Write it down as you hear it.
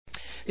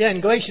Yeah, in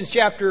Galatians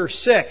chapter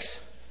 6,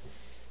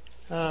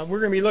 we're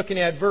going to be looking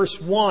at verse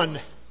 1.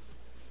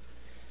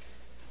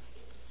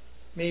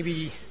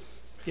 Maybe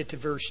get to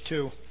verse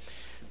 2.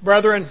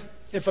 Brethren,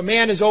 if a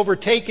man is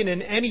overtaken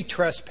in any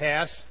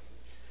trespass,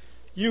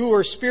 you who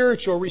are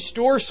spiritual,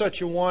 restore such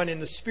a one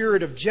in the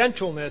spirit of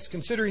gentleness,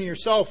 considering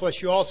yourself,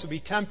 lest you also be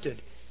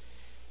tempted.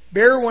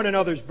 Bear one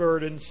another's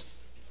burdens,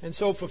 and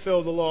so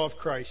fulfill the law of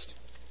Christ.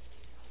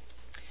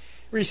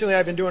 Recently,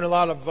 I've been doing a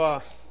lot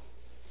of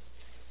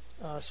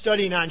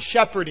studying on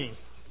shepherding.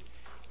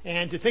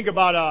 And to think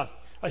about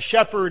a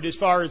shepherd as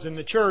far as in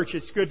the church,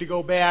 it's good to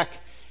go back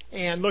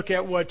and look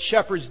at what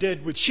shepherds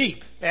did with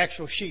sheep,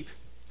 actual sheep.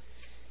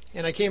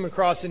 And I came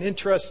across an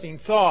interesting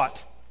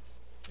thought.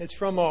 It's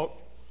from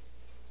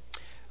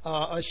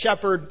a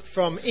shepherd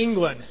from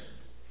England.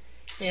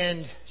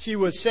 And she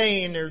was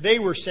saying, or they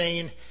were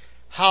saying,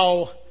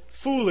 how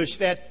foolish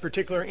that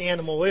particular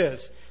animal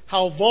is,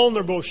 how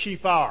vulnerable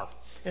sheep are.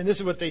 And this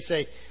is what they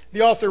say.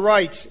 The author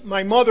writes,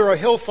 "My mother, a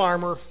hill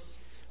farmer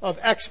of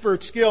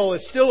expert skill,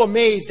 is still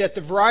amazed at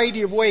the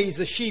variety of ways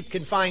the sheep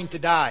can find to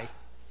die.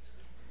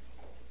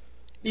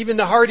 Even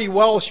the hardy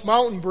Welsh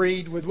mountain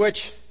breed with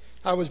which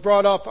I was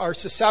brought up are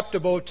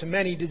susceptible to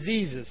many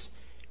diseases."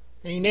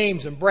 And he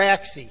names them: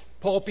 Braxy,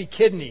 pulpy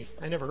kidney,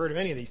 I never heard of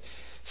any of these,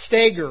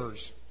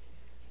 Staggers,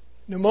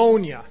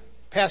 pneumonia,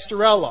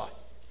 Pastorella,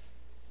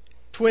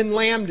 twin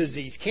lamb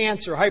disease,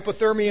 cancer,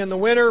 hypothermia in the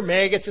winter,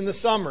 maggots in the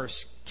summer,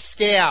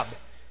 scab,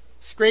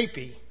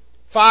 scrapie,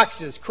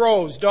 foxes,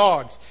 crows,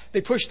 dogs.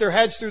 They push their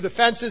heads through the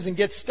fences and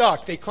get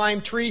stuck. They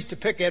climb trees to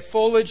pick at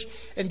foliage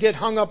and get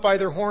hung up by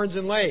their horns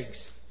and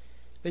legs.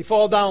 They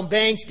fall down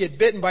banks, get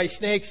bitten by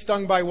snakes,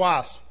 stung by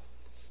wasps.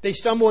 They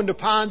stumble into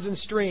ponds and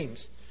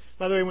streams.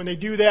 By the way, when they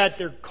do that,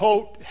 their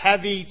coat,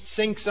 heavy,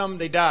 sinks them,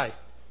 they die.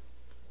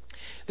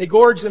 They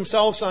gorge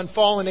themselves on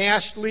fallen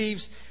ash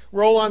leaves,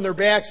 roll on their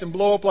backs, and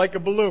blow up like a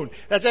balloon.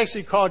 That's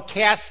actually called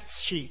cast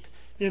sheep,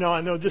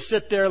 and they'll just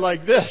sit there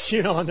like this,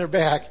 on their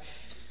back.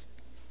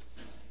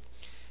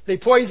 They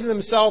poison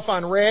themselves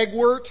on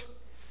ragwort.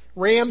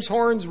 Ram's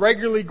horns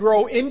regularly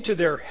grow into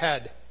their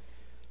head.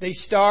 They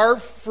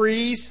starve,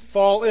 freeze,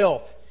 fall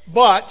ill.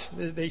 But,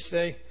 they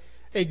say,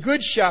 a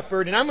good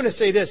shepherd, and I'm going to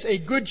say this, a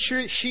good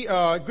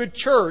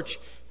church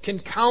can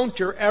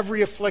counter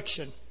every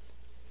affliction.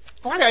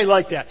 Why do I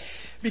like that?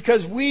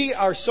 Because we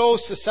are so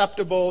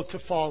susceptible to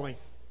falling,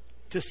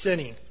 to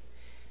sinning.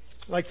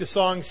 Like the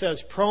song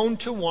says, prone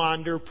to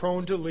wander,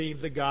 prone to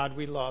leave the God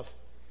we love.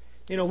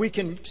 We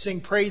can sing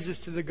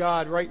praises to the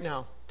God right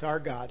now, to our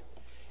God.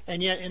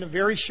 And yet, in a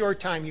very short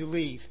time, you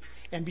leave.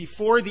 And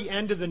before the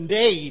end of the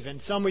day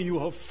even, some of you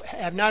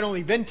have not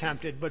only been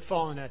tempted, but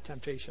fallen at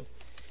temptation.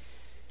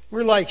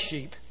 We're like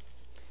sheep.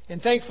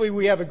 And thankfully,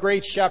 we have a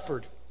great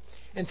shepherd.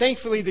 And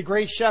thankfully, the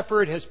great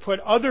shepherd has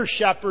put other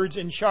shepherds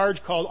in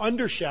charge called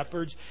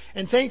under-shepherds.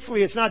 And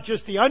thankfully, it's not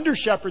just the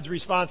under-shepherd's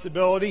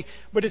responsibility,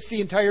 but it's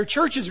the entire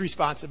church's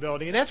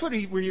responsibility. And that's what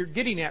we're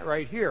getting at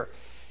right here.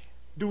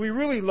 Do we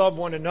really love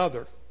one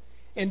another?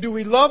 And do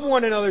we love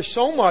one another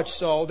so much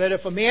so that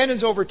if a man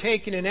is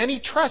overtaken in any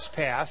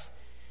trespass,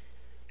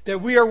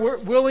 that we are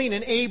willing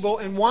and able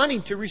and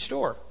wanting to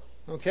restore?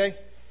 Okay?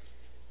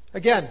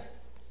 Again,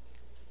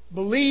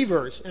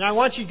 believers, and I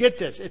want you to get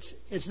this,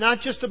 it's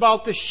not just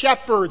about the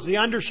shepherds, the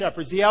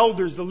under-shepherds, the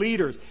elders, the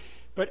leaders,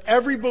 but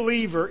every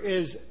believer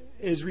is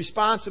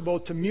responsible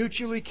to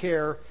mutually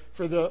care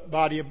for the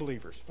body of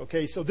believers.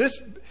 Okay, so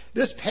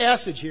this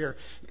passage here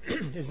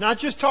is not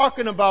just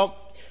talking about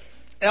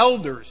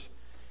elders,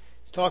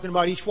 it's talking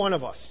about each one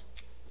of us.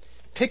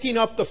 Picking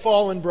up the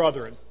fallen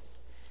brethren.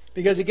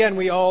 Because again,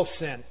 we all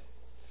sin.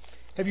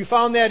 Have you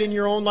found that in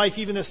your own life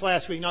even this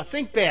last week? Now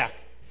think back,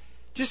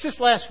 just this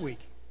last week.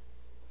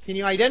 Can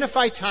you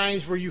identify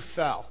times where you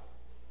fell?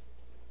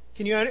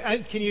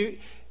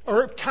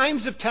 Or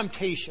times of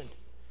temptation,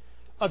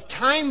 of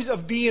times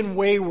of being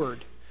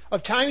wayward,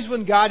 of times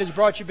when God has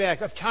brought you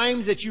back, of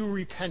times that you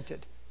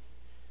repented?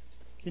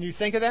 Can you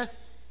think of that?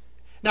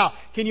 Now,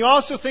 can you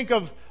also think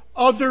of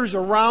others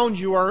around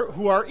you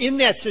who are in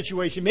that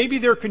situation? Maybe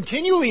they're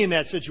continually in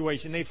that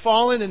situation. They've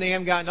fallen and they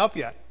haven't gotten up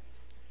yet.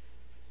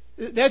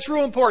 That's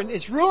real important.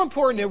 It's real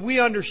important that we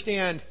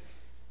understand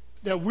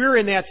that we're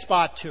in that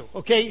spot too.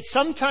 Okay?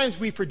 Sometimes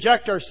we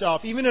project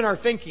ourselves, even in our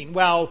thinking,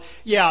 well,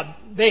 yeah,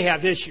 they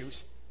have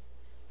issues,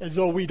 as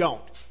though we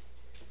don't.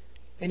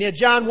 And yet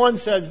John 1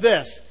 says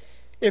this: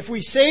 if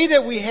we say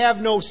that we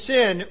have no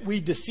sin,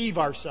 we deceive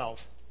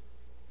ourselves.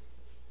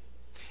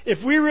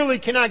 If we really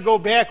cannot go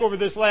back over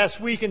this last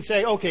week and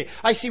say, okay,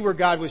 I see where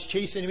God was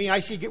chasing me.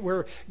 I see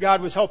where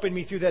God was helping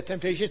me through that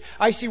temptation.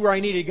 I see where I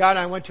needed God.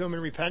 I went to Him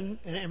and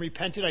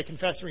repented. I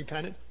confessed and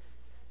repented.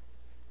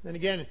 Then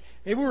again,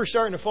 maybe we're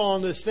starting to fall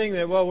into this thing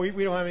that, well, we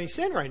don't have any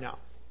sin right now.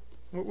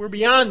 We're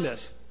beyond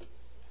this.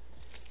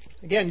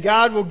 Again,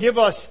 God will give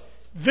us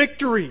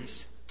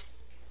victories.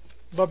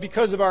 But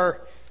because of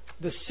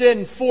the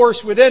sin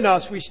force within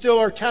us, we still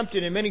are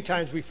tempted and many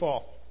times we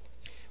fall.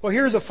 Well,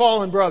 here's a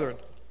fallen brethren.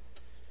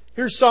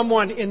 Here's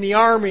someone in the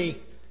army,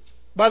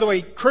 by the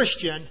way,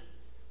 Christian,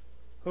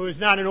 who is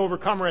not an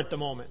overcomer at the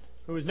moment,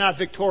 who is not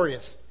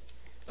victorious.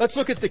 Let's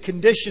look at the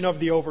condition of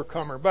the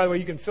overcomer. By the way,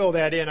 you can fill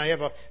that in. I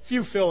have a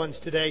few fill-ins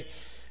today.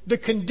 The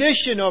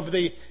condition of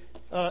the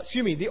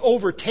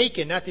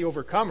overtaken, not the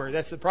overcomer.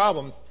 That's the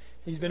problem.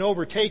 He's been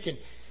overtaken.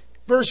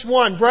 Verse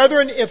 1,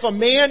 brethren, if a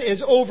man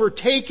is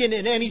overtaken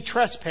in any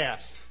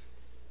trespass.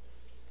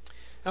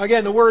 Now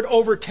again, the word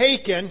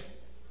overtaken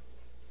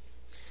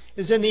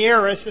is in the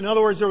aorist. In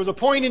other words, there was a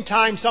point in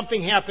time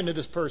something happened to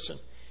this person.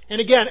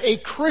 And again, a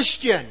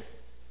Christian.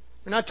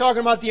 We're not talking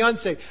about the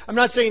unsaved. I'm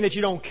not saying that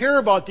you don't care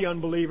about the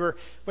unbeliever,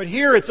 but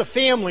here it's a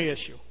family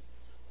issue.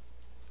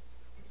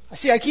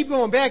 See, I keep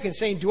going back and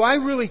saying, do I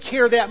really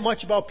care that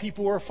much about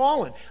people who are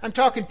fallen? I'm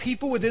talking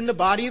people within the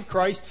body of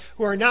Christ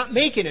who are not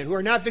making it, who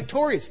are not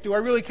victorious. Do I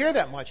really care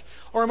that much?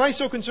 Or am I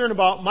so concerned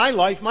about my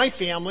life, my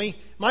family,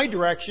 my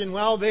direction?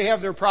 Well, they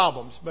have their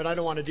problems, but I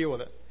don't want to deal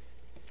with it.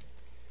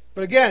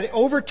 But again,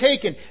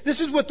 overtaken. This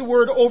is what the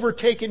word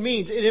overtaken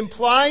means. It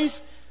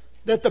implies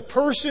that the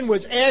person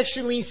was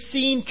actually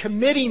seen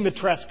committing the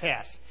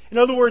trespass. In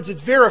other words, it's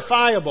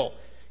verifiable.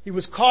 He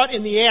was caught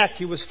in the act.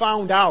 He was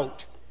found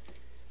out.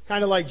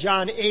 Kind of like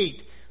John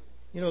 8,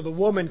 the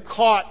woman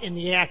caught in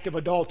the act of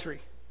adultery.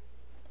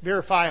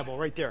 Verifiable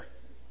right there.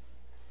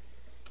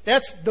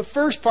 That's the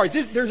first part.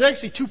 There's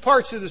actually two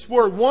parts to this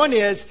word. One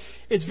is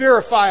it's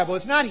verifiable.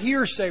 It's not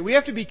hearsay. We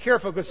have to be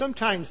careful because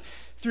sometimes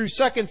through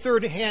second,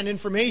 third-hand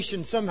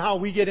information, somehow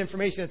we get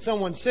information that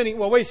someone's sinning.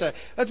 Well, wait a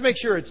second. Let's make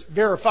sure it's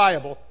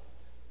verifiable.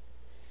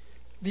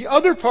 The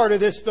other part of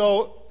this,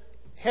 though,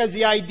 has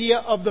the idea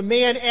of the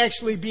man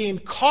actually being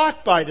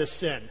caught by the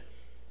sin.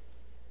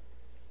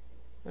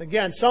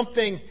 Again,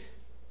 something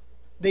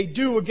they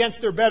do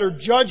against their better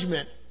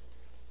judgment.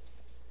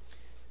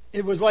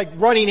 It was like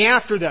running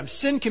after them.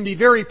 Sin can be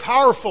very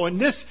powerful.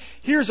 And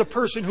here's a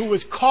person who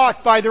was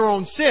caught by their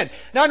own sin.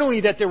 Not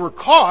only that they were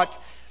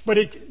caught, but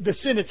the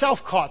sin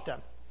itself caught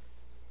them.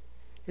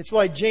 It's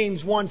like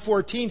James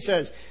 1:14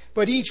 says,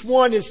 but each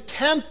one is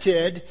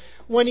tempted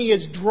when he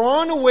is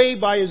drawn away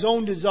by his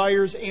own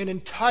desires and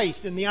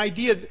enticed. And the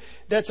idea,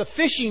 that's a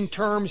fishing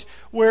terms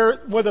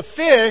where with a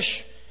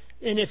fish,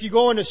 and if you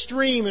go in a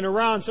stream and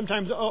around,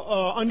 sometimes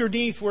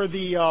underneath where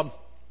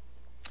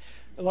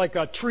like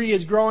a tree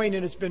is growing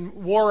and it's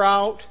been wore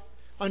out,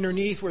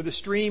 underneath where the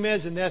stream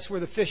is, and that's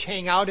where the fish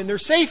hang out, and they're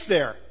safe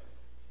there.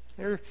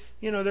 They're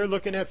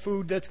looking at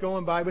food that's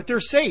going by, but they're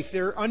safe.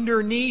 They're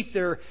underneath.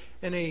 They're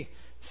in a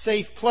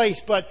safe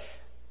place. But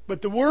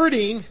the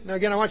wording, now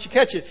again, I want you to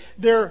catch it.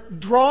 They're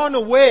drawn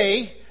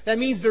away. That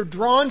means they're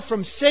drawn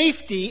from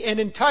safety and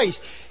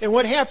enticed. And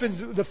what happens,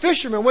 the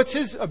fisherman, what's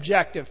his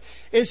objective?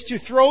 Is to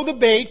throw the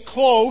bait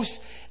close,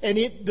 and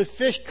the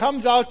fish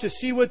comes out to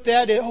see what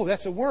that is. Oh,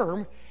 that's a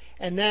worm.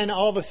 And then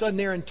all of a sudden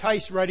they're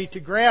enticed, ready to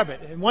grab it.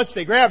 And once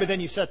they grab it,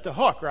 then you set the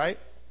hook, right?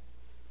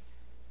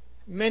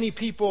 Many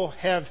people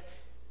have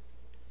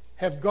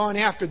gone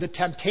after the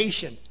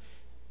temptation.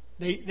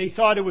 They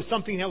thought it was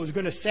something that was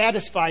going to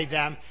satisfy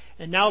them,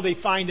 and now they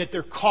find that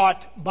they're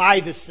caught by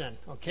the sin,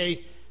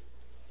 okay?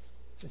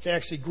 It's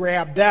actually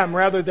grabbed them.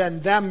 Rather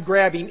than them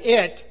grabbing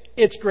it,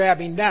 it's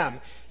grabbing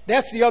them.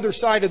 That's the other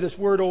side of this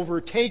word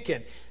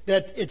overtaken.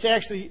 That it's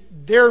actually,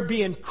 they're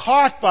being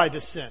caught by the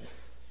sin.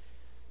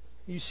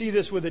 You see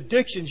this with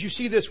addictions. You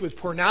see this with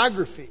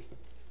pornography.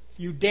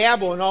 You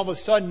dabble and all of a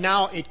sudden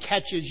now it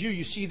catches you.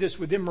 You see this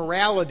with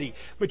immorality.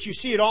 But you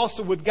see it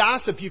also with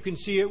gossip. You can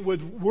see it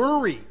with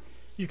worry.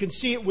 You can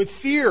see it with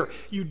fear.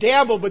 You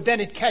dabble, but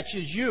then it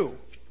catches you.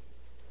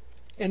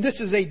 And this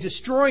is a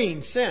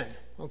destroying sin.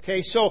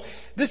 Okay, so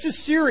this is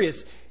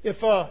serious.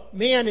 If a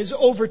man is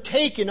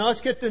overtaken, now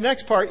let's get to the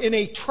next part, in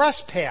a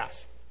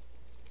trespass.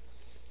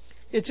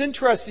 It's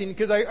interesting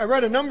because I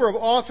read a number of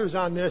authors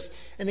on this,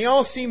 and they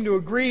all seem to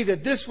agree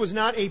that this was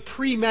not a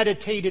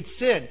premeditated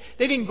sin.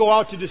 They didn't go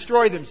out to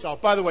destroy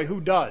themselves. By the way,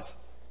 who does?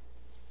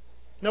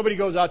 Nobody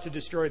goes out to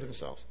destroy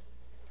themselves,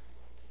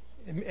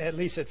 at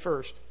least at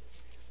first.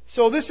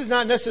 So this is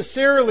not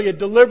necessarily a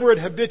deliberate,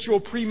 habitual,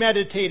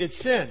 premeditated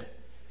sin.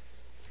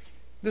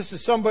 This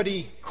is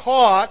somebody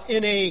caught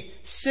in a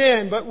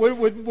sin, but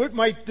what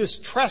might this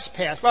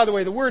trespass? By the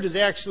way, the word is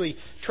actually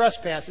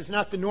trespass. It's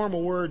not the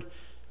normal word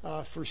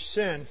for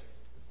sin.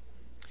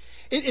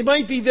 It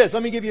might be this.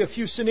 Let me give you a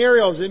few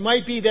scenarios. It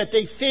might be that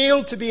they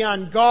failed to be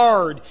on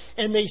guard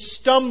and they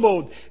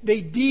stumbled. They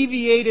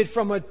deviated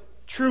from a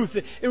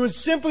truth. It was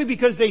simply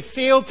because they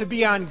failed to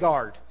be on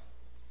guard.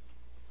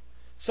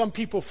 Some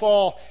people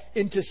fall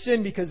into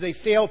sin because they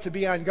fail to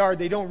be on guard.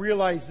 They don't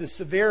realize the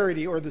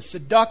severity or the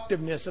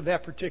seductiveness of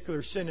that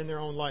particular sin in their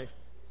own life.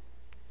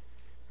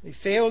 They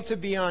failed to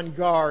be on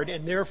guard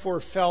and therefore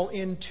fell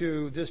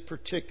into this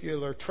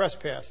particular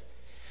trespass.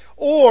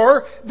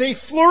 Or they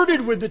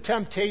flirted with the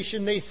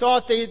temptation they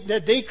thought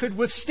that they could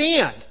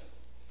withstand.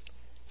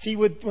 See,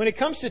 when it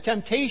comes to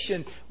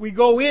temptation, we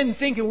go in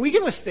thinking we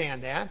can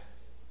withstand that.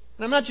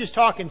 And I'm not just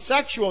talking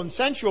sexual and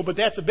sensual, but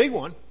that's a big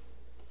one.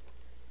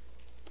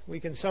 We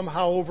can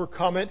somehow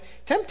overcome it.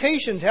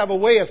 Temptations have a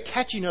way of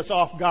catching us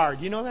off guard.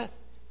 You know that?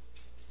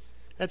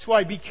 That's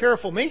why be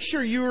careful. Make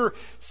sure you're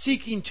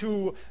seeking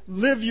to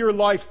live your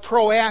life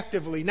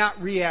proactively, not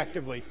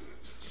reactively.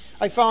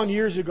 I found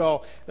years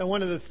ago that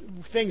one of the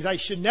things I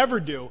should never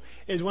do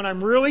is when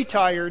I'm really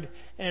tired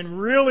and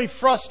really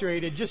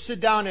frustrated, just sit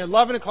down at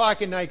 11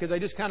 o'clock at night because I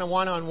just kind of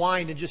want to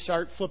unwind and just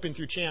start flipping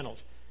through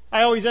channels.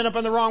 I always end up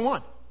on the wrong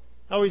one.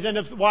 I always end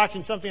up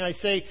watching something I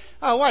say,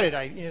 oh, why did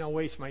I,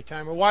 waste my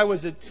time? Or why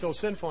was it so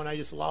sinful and I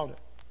just allowed it?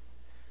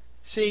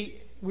 See,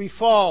 we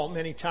fall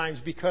many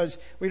times because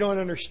we don't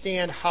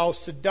understand how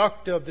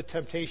seductive the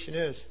temptation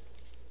is.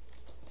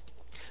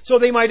 So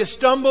they might have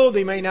stumbled.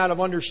 They may not have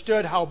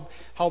understood how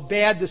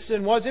bad the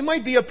sin was. It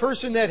might be a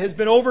person that has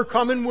been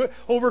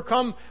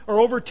overcome or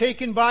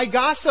overtaken by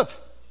gossip.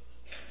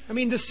 I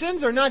mean, the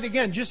sins are not,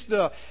 again, just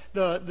the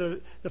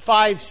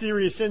 5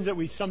 serious sins that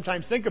we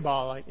sometimes think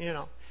about.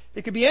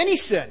 It could be any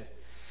sin.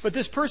 But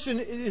this person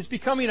is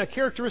becoming a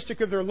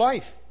characteristic of their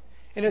life.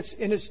 And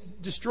it's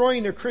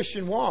destroying their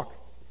Christian walk.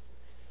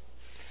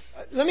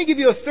 Let me give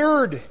you a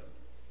third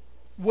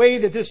way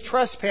that this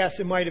trespass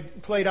might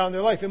have played out in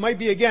their life. It might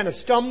be, again, a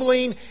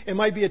stumbling. It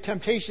might be a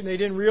temptation they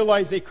didn't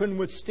realize they couldn't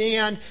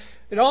withstand.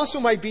 It also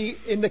might be,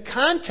 in the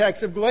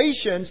context of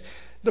Galatians,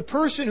 the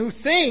person who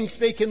thinks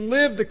they can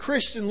live the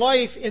Christian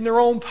life in their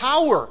own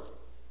power.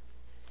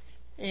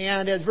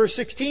 And as verse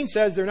 16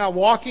 says, they're not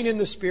walking in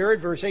the Spirit.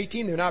 Verse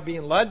 18, they're not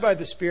being led by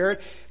the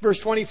Spirit. Verse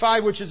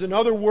 25, which is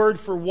another word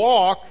for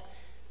walk,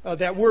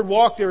 that word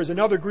walk there is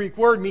another Greek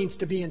word, means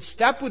to be in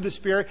step with the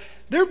Spirit.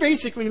 They're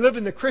basically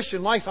living the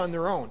Christian life on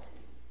their own.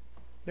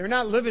 They're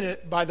not living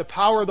it by the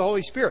power of the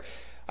Holy Spirit.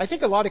 I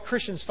think a lot of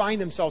Christians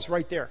find themselves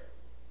right there.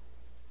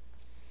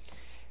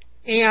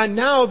 And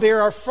now they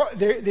are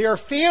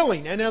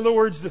failing. In other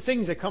words, the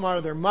things that come out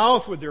of their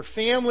mouth with their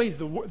families,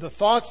 the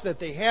thoughts that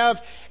they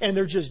have, and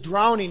they're just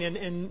drowning.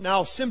 And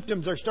now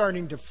symptoms are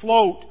starting to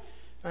float,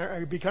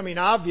 are becoming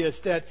obvious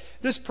that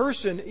this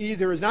person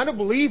either is not a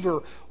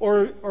believer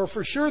or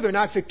for sure they're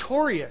not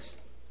victorious.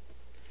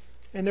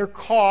 And they're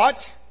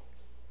caught,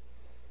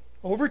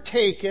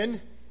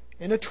 overtaken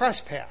in a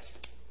trespass.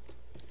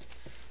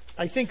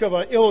 I think of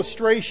an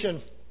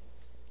illustration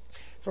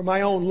from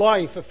my own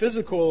life, a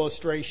physical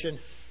illustration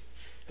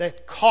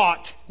that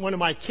caught one of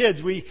my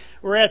kids. We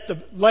were at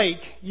the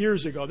lake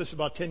years ago. This was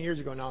about 10 years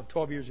ago now,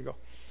 12 years ago.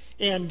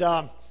 And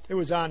it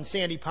was on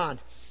Sandy Pond.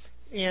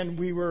 And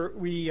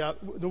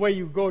the way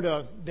you go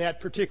to that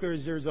particular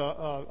is there's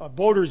a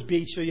boater's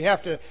beach. So you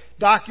have to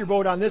dock your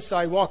boat on this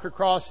side, walk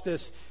across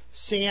this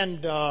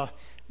sand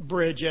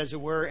bridge, as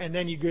it were, and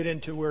then you get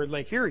into where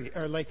Lake Erie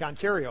or Lake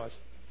Ontario is.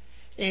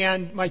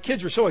 And my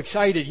kids were so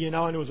excited,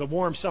 and it was a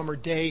warm summer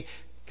day,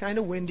 kind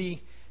of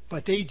windy,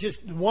 but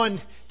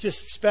one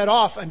just sped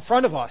off in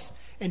front of us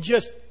and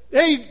just,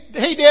 hey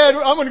Dad,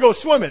 I'm going to go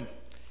swimming,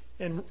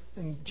 and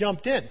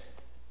jumped in.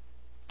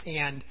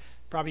 And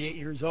probably 8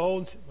 years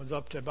old, was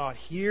up to about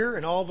here,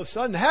 and all of a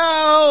sudden,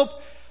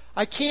 help!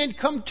 I can't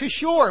come to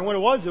shore. And what it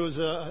was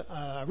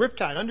a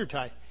riptide,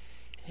 undertide,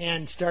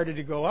 and started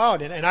to go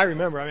out. And I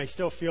remember, I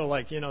still feel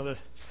like, and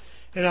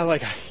I'm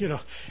like,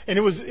 and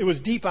it was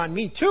deep on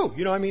me too.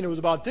 It was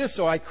about this,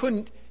 so I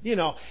couldn't,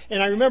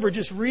 and I remember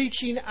just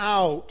reaching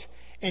out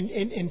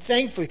and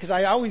thankfully, because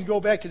I always go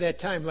back to that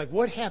time, like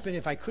what happened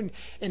if I couldn't,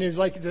 and it's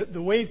like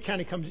the wave kind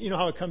of comes,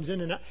 how it comes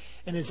in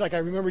and it's like I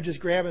remember just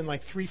grabbing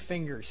like 3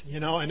 fingers,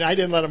 and I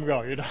didn't let them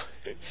go,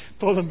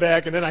 pulled them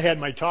back, and then I had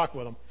my talk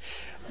with them.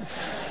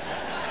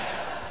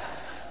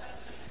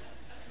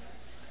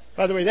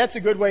 By the way, that's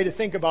a good way to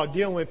think about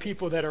dealing with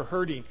people that are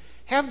hurting.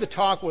 Have the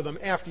talk with them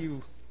after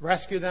you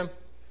rescue them.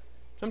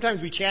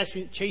 Sometimes we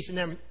chasing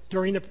them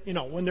during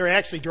when they're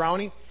actually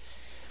drowning.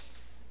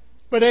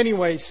 But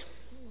anyways,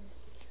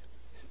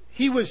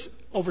 he was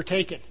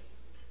overtaken.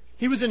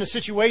 He was in a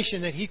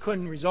situation that he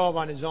couldn't resolve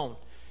on his own.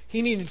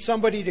 He needed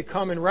somebody to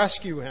come and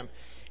rescue him.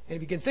 And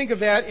if you can think of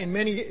that in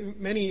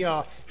many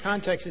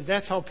contexts,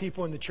 that's how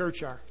people in the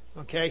church are.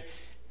 Okay?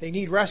 They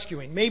need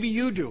rescuing. Maybe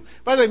you do.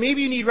 By the way,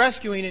 maybe you need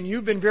rescuing and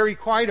you've been very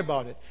quiet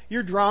about it.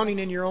 You're drowning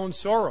in your own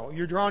sorrow.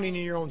 You're drowning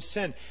in your own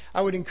sin.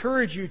 I would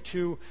encourage you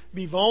to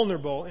be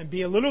vulnerable and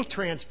be a little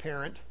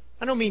transparent.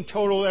 I don't mean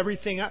total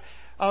everything out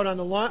on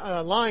the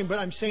line, but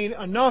I'm saying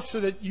enough so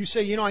that you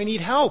say, I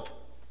need help.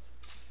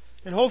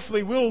 And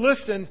hopefully we'll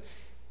listen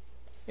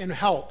and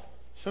help.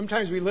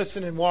 Sometimes we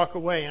listen and walk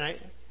away.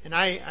 And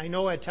I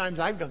know at times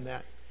I've done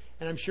that.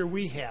 And I'm sure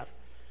we have.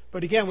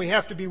 But again, we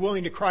have to be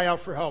willing to cry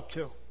out for help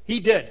too. He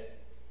did.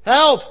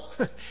 Help!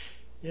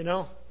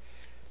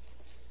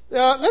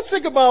 Let's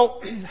think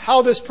about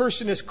how this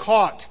person is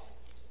caught.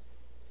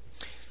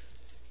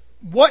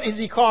 What is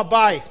he caught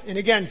by? And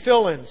again,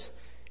 fill-ins.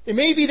 It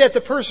may be that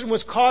the person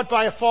was caught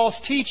by a false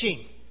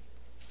teaching.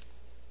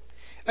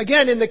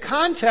 Again, in the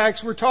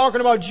context, we're talking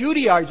about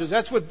Judaizers.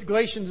 That's what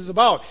Galatians is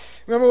about.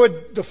 Remember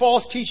what the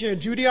false teaching of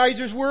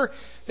Judaizers were?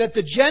 That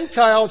the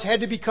Gentiles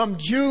had to become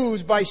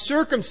Jews by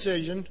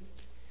circumcision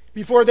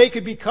before they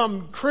could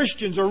become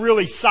Christians or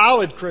really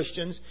solid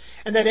Christians.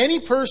 And that any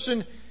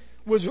person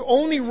was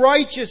only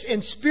righteous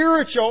and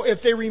spiritual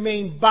if they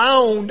remained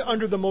bound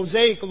under the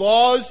Mosaic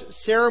laws,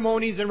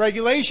 ceremonies, and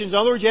regulations. In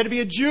other words, you had to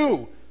be a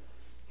Jew.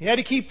 You had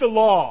to keep the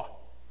law.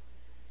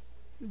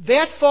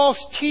 That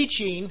false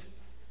teaching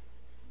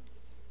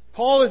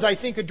Paul is, I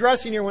think,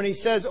 addressing here when he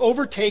says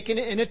overtaken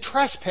in a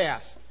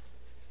trespass.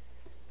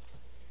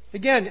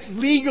 Again,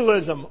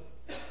 legalism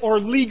or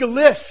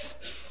legalists.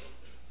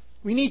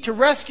 We need to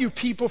rescue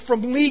people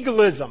from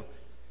legalism.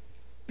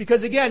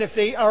 Because again, if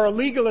they are a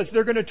legalist,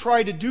 they're going to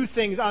try to do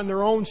things on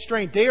their own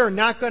strength. They are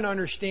not going to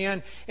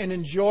understand and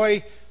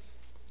enjoy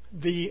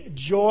the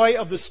joy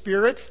of the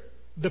Spirit,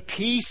 the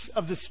peace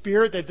of the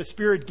Spirit that the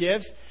Spirit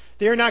gives.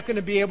 They're not going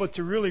to be able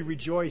to really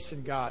rejoice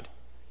in God.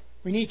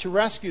 We need to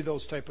rescue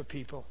those type of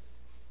people.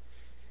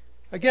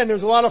 Again,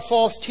 there's a lot of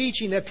false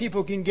teaching that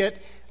people can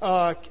get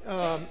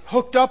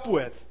hooked up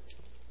with.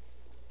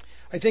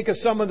 I think of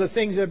some of the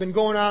things that have been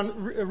going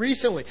on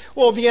recently.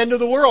 Well, the end of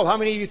the world. How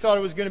many of you thought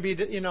it was going to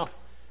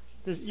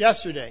be,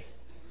 yesterday?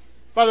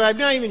 By the way, I'm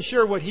not even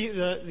sure what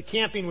the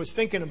camping was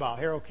thinking about,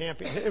 Harold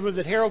Camping. Was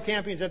it Harold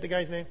Camping? Is that the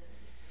guy's name?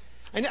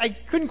 I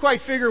couldn't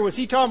quite figure, was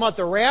he talking about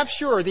the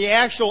rapture or the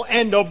actual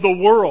end of the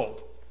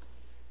world?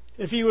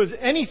 If he was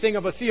anything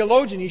of a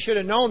theologian, he should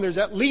have known there's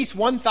at least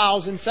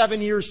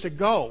 1,007 years to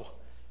go.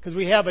 Because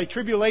we have a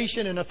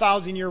tribulation and a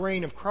 1,000-year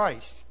reign of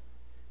Christ.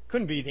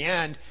 Couldn't be the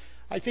end.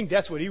 I think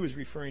that's what he was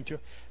referring to.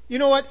 You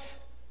know what?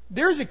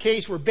 There's a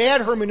case where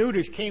bad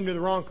hermeneutics came to the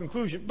wrong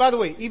conclusion. By the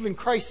way, even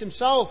Christ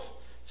himself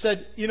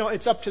said,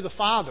 it's up to the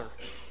Father.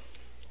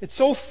 It's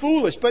so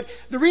foolish. But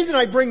the reason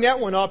I bring that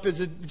one up is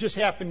it just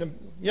happened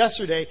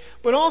yesterday.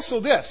 But also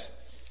this.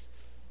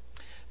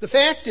 The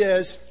fact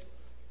is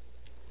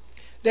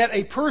that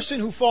a person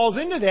who falls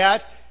into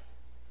that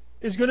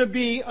is going to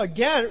be,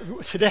 again,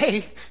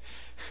 today,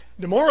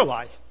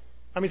 demoralized.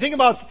 I mean, think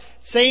about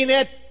saying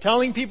that,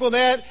 telling people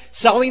that,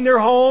 selling their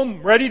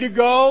home, ready to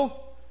go.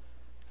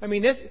 I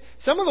mean,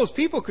 some of those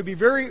people could be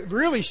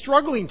really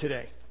struggling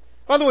today.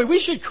 By the way, we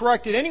should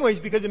correct it anyways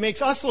because it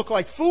makes us look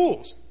like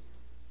fools.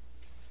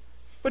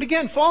 But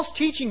again, false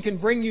teaching can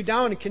bring you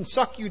down. It can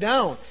suck you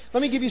down.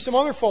 Let me give you some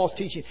other false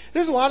teaching.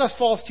 There's a lot of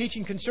false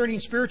teaching concerning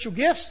spiritual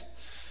gifts.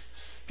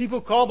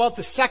 People call about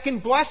the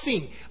second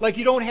blessing, like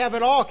you don't have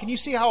it all. Can you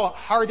see how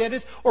hard that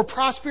is? Or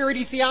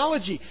prosperity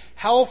theology,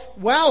 health,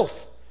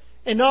 wealth.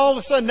 And all of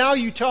a sudden now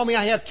you tell me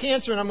I have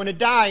cancer and I'm going to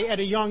die at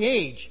a young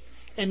age.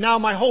 And now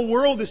my whole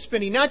world is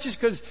spinning, not just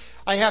because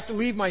I have to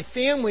leave my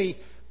family,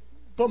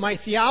 but my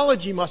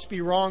theology must be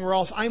wrong or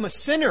else I'm a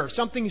sinner.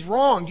 Something's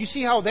wrong. Do you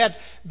see how that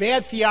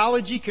bad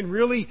theology can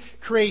really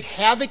create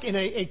havoc in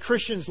a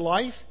Christian's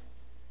life?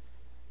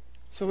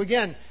 So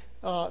again,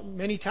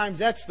 many times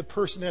that's the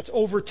person that's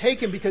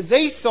overtaken because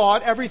they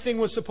thought everything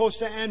was supposed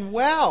to end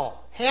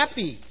well,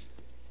 happy.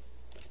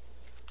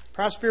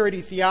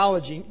 Prosperity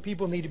theology,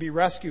 people need to be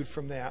rescued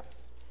from that.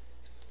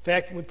 In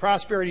fact, with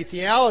prosperity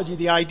theology,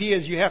 the idea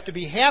is you have to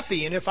be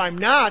happy. And if I'm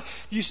not,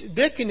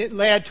 that can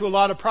lead to a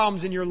lot of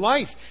problems in your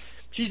life.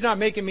 She's not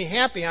making me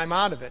happy, I'm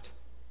out of it.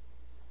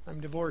 I'm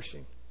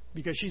divorcing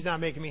because she's not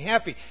making me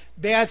happy.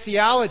 Bad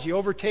theology,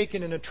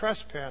 overtaken in a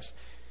trespass.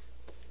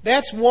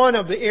 That's one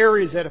of the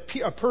areas that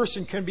a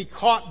person can be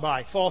caught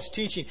by, false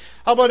teaching.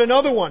 How about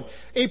another one?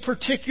 A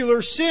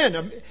particular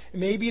sin.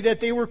 Maybe that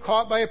they were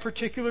caught by a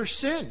particular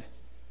sin.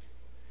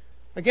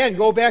 Again,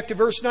 go back to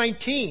verse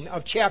 19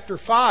 of chapter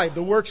 5,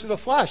 the works of the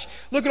flesh.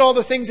 Look at all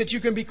the things that you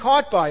can be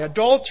caught by.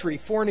 Adultery,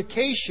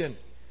 fornication.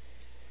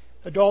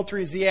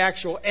 Adultery is the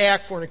actual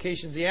act,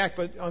 fornication is the act,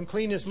 but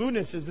uncleanness,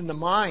 lewdness is in the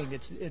mind.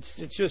 It's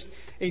just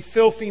a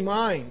filthy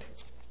mind.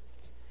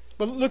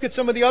 But look at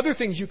some of the other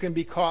things you can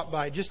be caught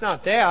by. Just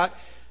not that.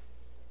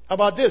 How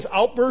about this?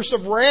 Outbursts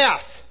of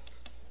wrath.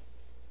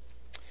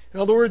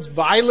 In other words,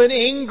 violent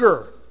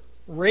anger,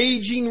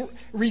 raging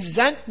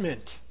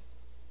resentment.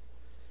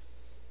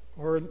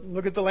 Or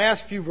look at the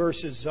last few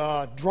verses.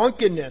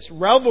 Drunkenness,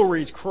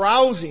 revelries,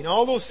 carousing,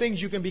 all those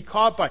things you can be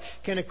caught by.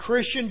 Can a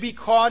Christian be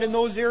caught in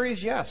those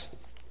areas? Yes.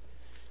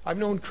 I've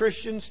known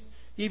Christians,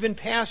 even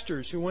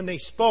pastors, who when they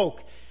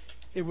spoke,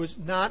 it was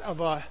not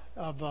of a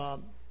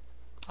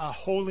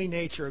holy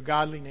nature, a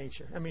godly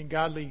nature. I mean,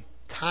 godly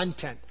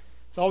content.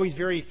 It's always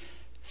very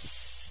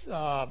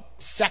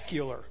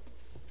secular.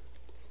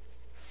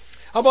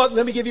 How about,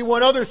 let me give you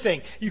one other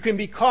thing. You can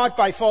be caught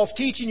by false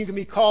teaching. You can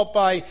be caught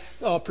by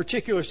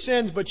particular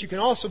sins, but you can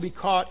also be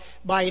caught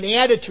by an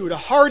attitude, a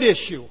heart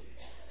issue.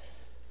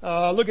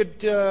 Look at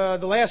the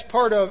last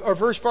part of, or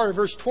first part of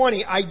verse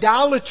 20.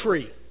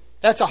 Idolatry.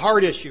 That's a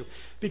heart issue.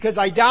 Because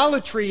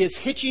idolatry is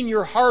hitching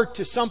your heart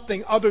to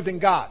something other than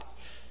God.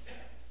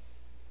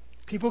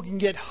 People can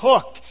get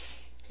hooked.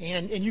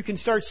 And you can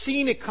start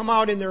seeing it come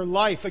out in their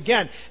life.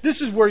 Again,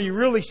 this is where you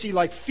really see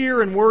like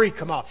fear and worry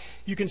come out.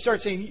 You can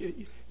start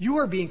saying, you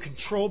are being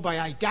controlled by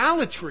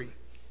idolatry.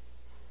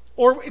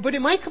 But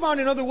it might come out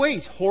in other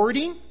ways.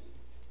 Hoarding.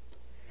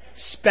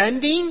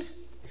 Spending.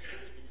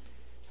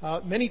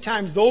 Many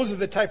times those are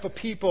the type of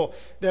people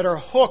that are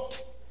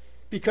hooked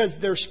because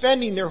they're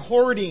spending, they're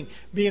hoarding,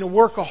 being a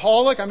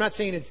workaholic. I'm not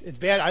saying it's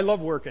bad. I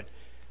love working.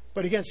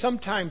 But again,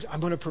 sometimes I'm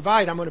going to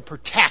provide. I'm going to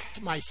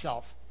protect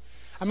myself.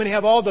 I'm going to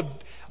have all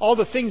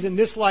the things in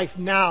this life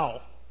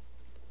now.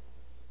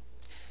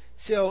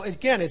 So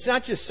again, it's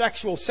not just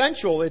sexual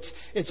sensual, it's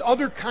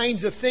other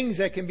kinds of things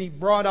that can be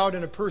brought out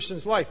in a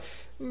person's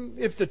life.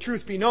 If the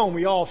truth be known,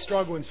 we all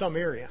struggle in some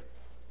area.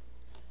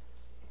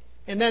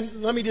 And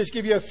then let me just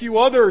give you a few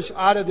others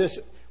out of this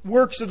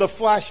works of the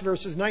flesh,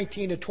 verses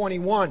 19 to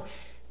 21.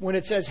 When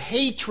it says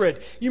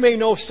hatred, you may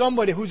know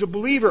somebody who's a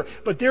believer,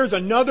 but there's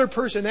another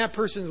person in that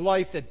person's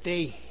life that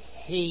they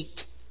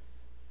hate.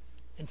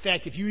 In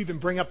fact, if you even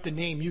bring up the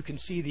name, you can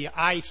see the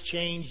eyes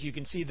change, you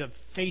can see the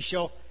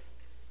facial.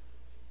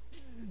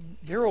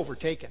 They're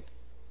overtaken.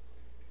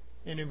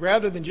 And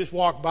rather than just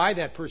walk by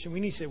that person, we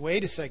need to say,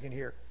 wait a second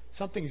here.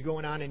 Something's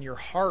going on in your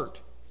heart.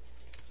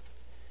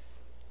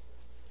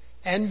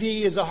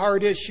 Envy is a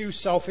hard issue.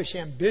 Selfish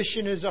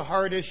ambition is a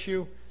hard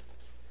issue.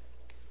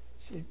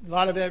 A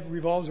lot of that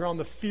revolves around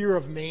the fear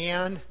of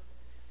man,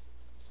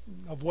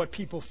 of what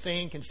people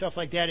think and stuff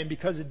like that. And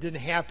because it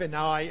didn't happen,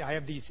 now I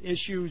have these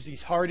issues,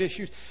 these hard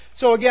issues.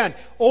 So again,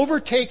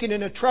 overtaken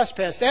in a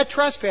trespass. That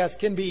trespass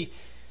can be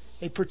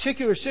a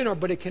particular sin,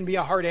 but it can be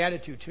a hard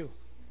attitude too.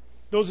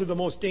 Those are the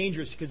most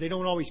dangerous because they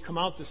don't always come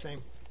out the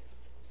same.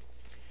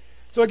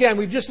 So again,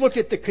 we've just looked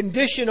at the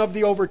condition of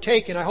the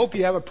overtaken. I hope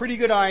you have a pretty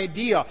good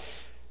idea.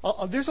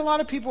 There's a lot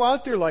of people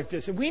out there like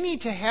this, and we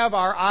need to have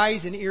our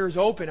eyes and ears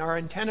open, our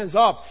antennas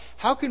up.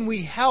 How can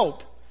we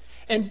help?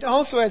 And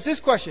also as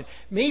this question,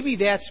 maybe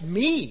that's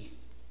me.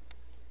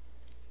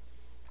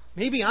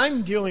 Maybe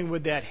I'm dealing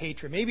with that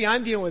hatred. Maybe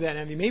I'm dealing with that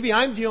envy. Maybe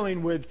I'm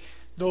dealing with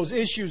those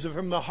issues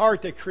from the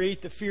heart that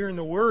create the fear and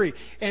the worry.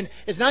 And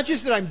it's not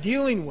just that I'm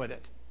dealing with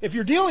it. If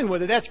you're dealing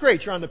with it, that's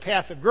great. You're on the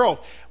path of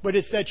growth. But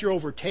it's that you're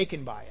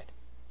overtaken by it.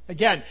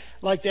 Again,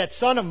 like that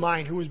son of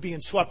mine who was being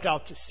swept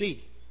out to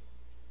sea.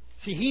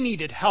 See, he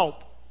needed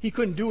help. He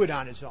couldn't do it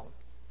on his own.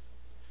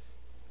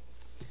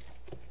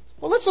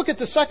 Well, let's look at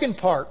the second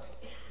part.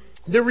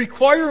 The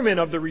requirement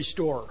of the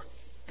restorer.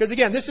 Because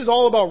again, this is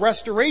all about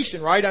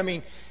restoration, right? I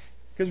mean,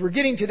 because we're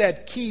getting to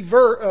that key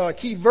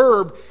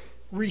verb,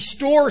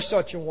 restore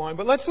such a one.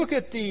 But let's look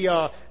at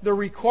the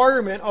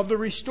requirement of the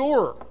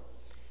restorer.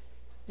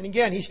 And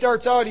again, he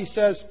starts out, he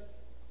says,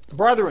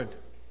 brethren,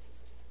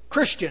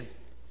 Christian,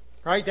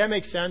 right? That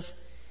makes sense.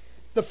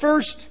 The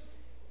first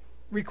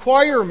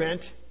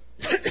requirement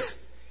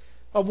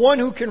of one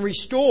who can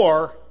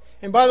restore,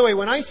 and by the way,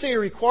 when I say a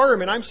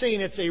requirement, I'm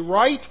saying it's a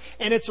right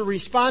and it's a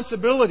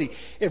responsibility.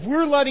 If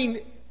we're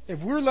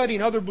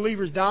letting other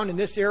believers down in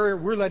this area,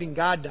 we're letting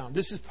God down.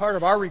 This is part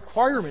of our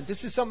requirement.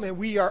 This is something that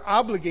we are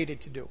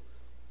obligated to do.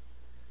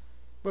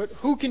 But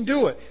who can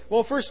do it?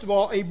 Well, first of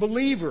all, a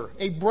believer,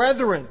 a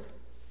brethren.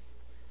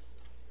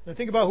 Now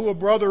think about who a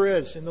brother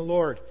is in the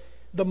Lord.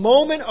 The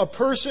moment a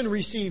person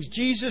receives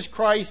Jesus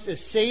Christ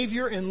as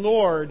Savior and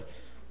Lord,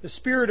 the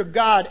Spirit of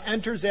God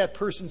enters that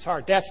person's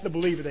heart. That's the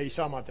believer that he's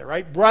talking about there,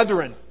 right?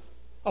 Brethren,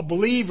 a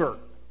believer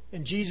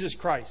in Jesus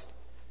Christ.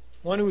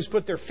 One who has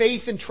put their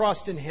faith and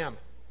trust in Him.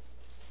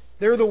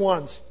 They're the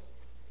ones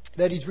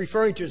that he's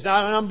referring to. Is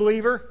not an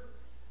unbeliever,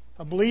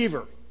 a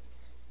believer.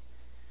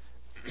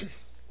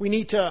 We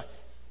need to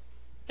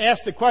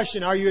ask the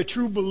question, are you a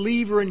true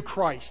believer in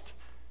Christ?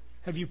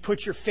 Have you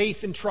put your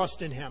faith and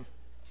trust in Him?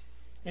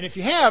 And if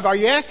you have, are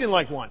you acting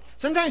like one?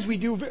 Sometimes we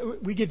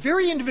get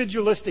very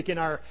individualistic in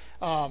our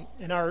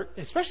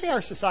especially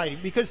our society,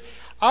 because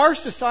our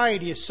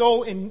society is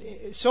so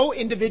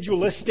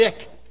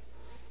individualistic.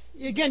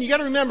 Again, you got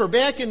to remember,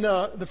 back in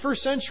the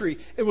first century,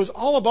 it was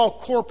all about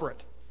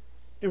corporate.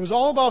 It was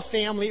all about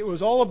family. It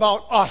was all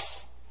about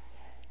us.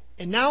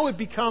 And now it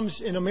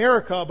becomes, in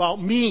America, about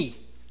me.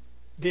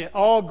 The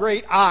all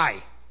great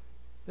I.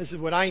 This is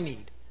what I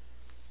need.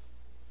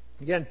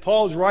 Again,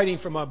 Paul's writing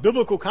from a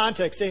biblical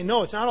context saying,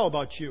 no, it's not all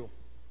about you.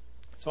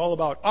 It's all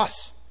about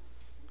us.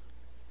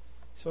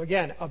 So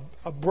again,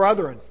 a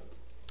brethren.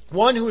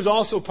 One who is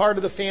also part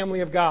of the family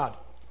of God.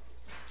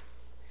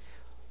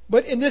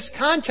 But in this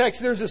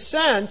context, there's a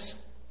sense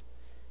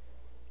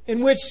in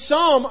which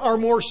some are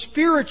more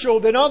spiritual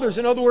than others.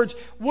 In other words,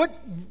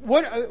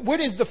 what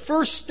is the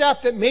first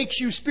step that makes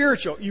you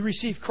spiritual? You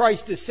receive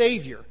Christ as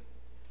Savior.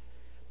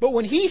 But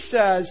when he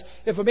says,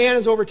 if a man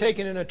is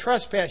overtaken in a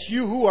trespass,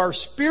 you who are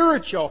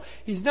spiritual,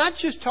 he's not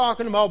just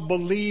talking about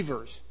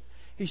believers.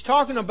 He's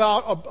talking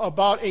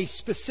about a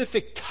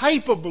specific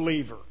type of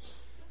believer.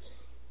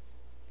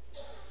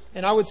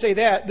 And I would say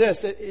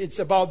it's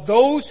about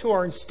those who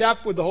are in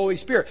step with the Holy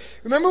Spirit.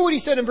 Remember what he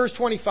said in verse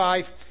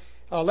 25?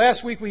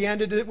 Last week we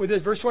ended it with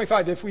this, verse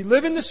 25. If we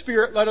live in the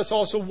Spirit, let us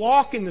also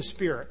walk in the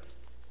Spirit.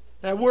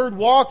 That word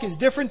walk is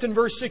different than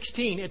verse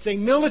 16. It's a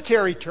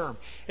military term.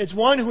 It's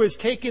one who has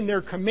taken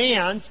their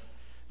commands,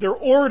 their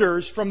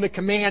orders from the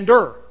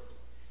commander.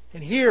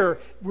 And here,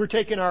 we're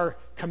taking our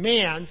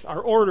commands,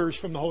 our orders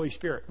from the Holy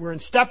Spirit. We're in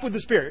step with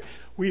the Spirit.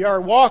 We are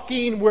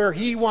walking where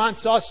He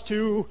wants us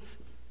to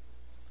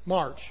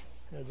march,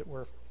 as it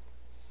were.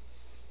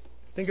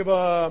 Think of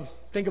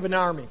an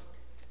army.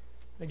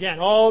 Again,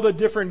 all the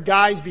different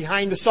guys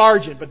behind the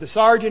sergeant, but the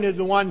sergeant is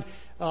the one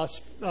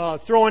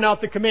throwing out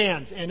the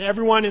commands, and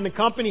everyone in the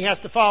company has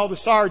to follow the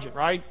sergeant,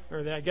 right? Or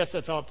I guess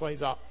that's how it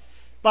plays out.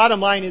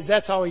 Bottom line is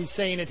that's how he's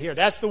saying it here.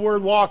 That's the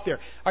word walk there.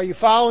 Are you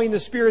following the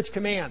Spirit's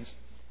commands?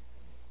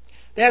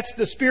 That's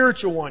the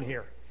spiritual one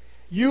here.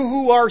 You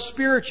who are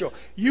spiritual,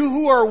 you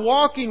who are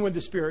walking with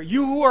the Spirit,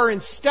 you who are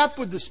in step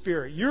with the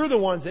Spirit, you're the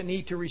ones that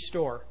need to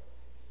restore.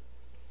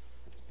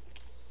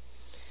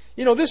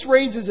 You know, this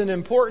raises an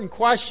important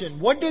question.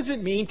 What does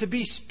it mean to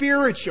be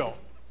spiritual?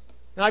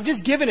 Now, I've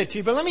just given it to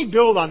you, but let me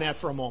build on that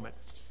for a moment,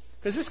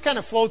 because this kind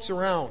of floats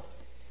around.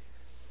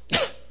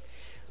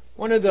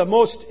 One of the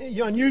most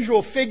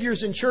unusual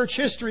figures in church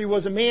history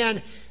was a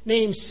man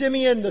named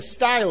Simeon the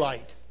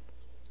Stylite.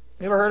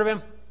 You ever heard of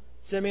him?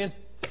 Simeon?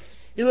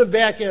 He lived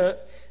back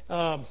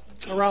around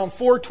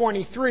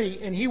 423,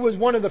 and he was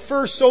one of the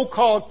first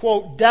so-called,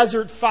 quote,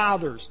 desert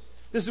fathers.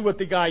 This is what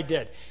the guy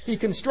did. He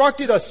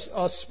constructed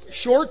a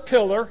short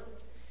pillar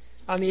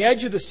on the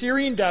edge of the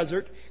Syrian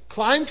desert,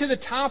 climbed to the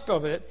top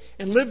of it,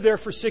 and lived there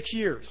for 6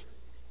 years.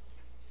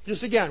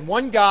 Just again,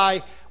 one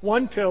guy,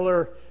 one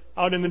pillar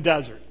out in the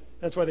desert.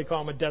 That's why they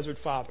call him a desert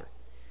father.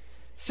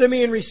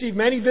 Simeon received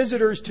many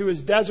visitors to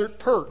his desert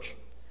perch.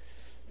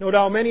 No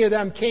doubt many of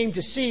them came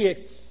to see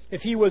it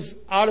if he was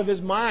out of his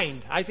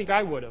mind. I think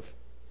I would have.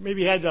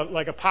 Maybe he had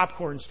like a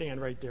popcorn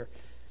stand right there.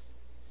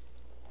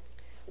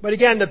 But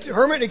again, the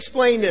hermit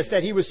explained this,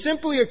 that he was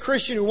simply a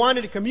Christian who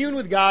wanted to commune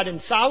with God in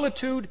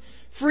solitude,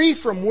 free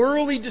from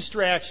worldly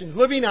distractions.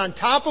 Living on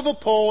top of a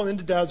pole in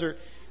the desert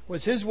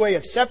was his way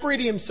of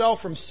separating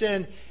himself from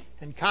sin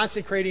and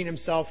consecrating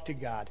himself to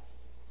God.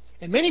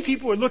 And many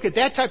people would look at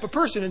that type of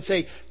person and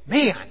say,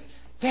 man,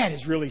 that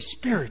is really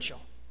spiritual.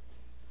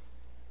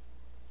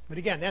 But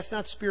again, that's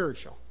not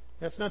spiritual.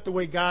 That's not the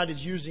way God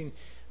is using,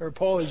 or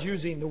Paul is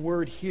using the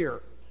word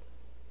here.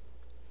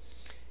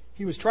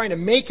 He was trying to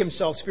make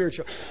himself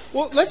spiritual.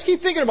 Well, let's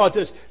keep thinking about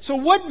this. So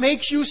what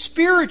makes you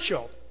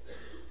spiritual?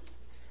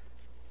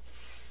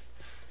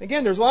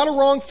 Again, there's a lot of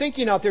wrong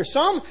thinking out there.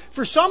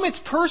 For some, it's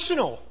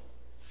personal.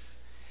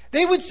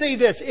 They would say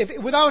this,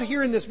 without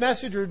hearing this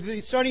message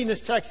or studying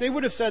this text, they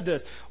would have said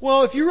this.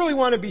 Well, if you really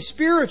want to be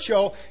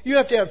spiritual, you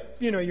have to have,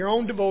 your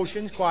own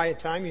devotions, quiet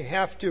time. You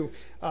have to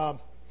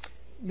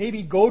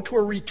maybe go to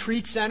a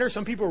retreat center.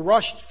 Some people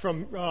rushed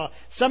from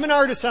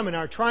seminar to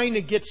seminar trying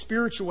to get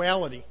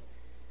spirituality.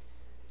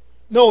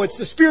 No, it's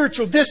the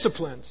spiritual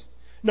disciplines.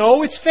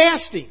 No, it's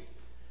fasting.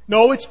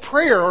 No, it's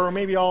prayer, or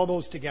maybe all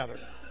those together.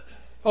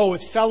 Oh,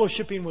 it's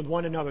fellowshipping with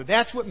one another.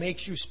 That's what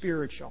makes you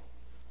spiritual.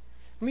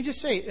 Let me just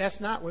say, that's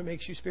not what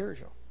makes you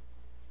spiritual.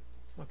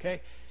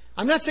 Okay?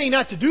 I'm not saying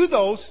not to do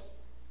those,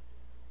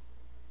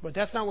 but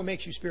that's not what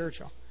makes you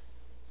spiritual.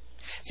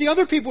 See,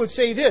 other people would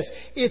say this,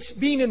 it's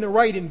being in the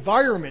right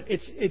environment.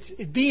 It's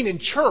being in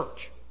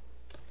church.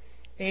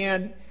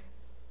 And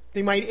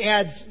they might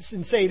add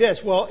and say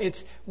this, well,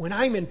 it's when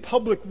I'm in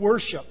public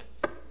worship,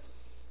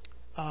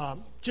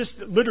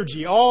 just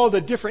liturgy, all the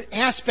different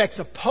aspects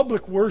of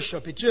public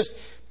worship, it just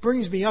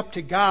brings me up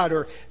to God.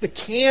 Or the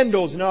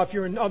candles, now if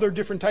you're in other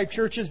different type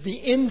churches, the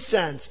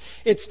incense,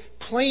 it's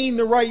playing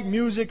the right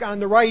music on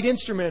the right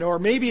instrument. Or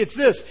maybe it's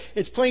this,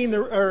 it's playing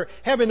or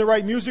having the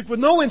right music with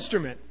no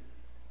instrument.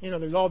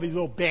 There's all these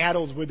little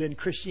battles within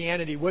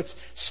Christianity. What's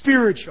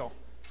spiritual?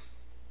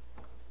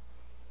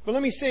 But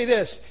let me say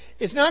this.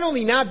 It's not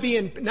only not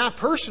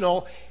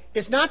personal,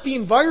 it's not the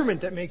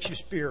environment that makes you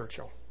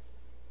spiritual.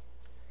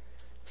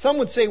 Some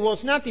would say, well,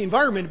 it's not the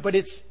environment, but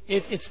it's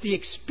the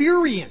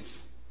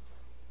experience.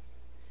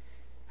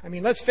 I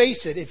mean, let's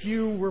face it, if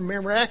you were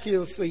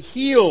miraculously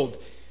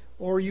healed,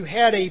 or you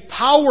had a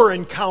power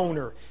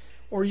encounter,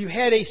 or you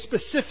had a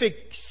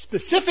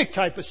specific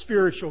type of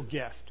spiritual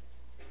gift,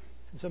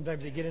 and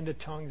sometimes they get into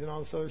tongues and all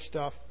this other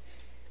stuff,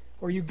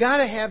 or you got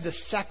to have the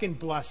second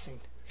blessing.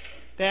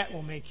 That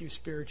will make you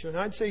spiritual. And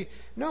I'd say,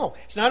 no,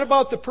 it's not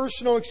about the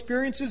personal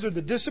experiences or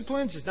the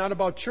disciplines. It's not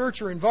about church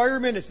or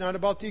environment. It's not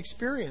about the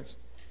experience.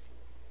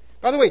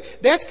 By the way,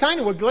 that's kind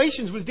of what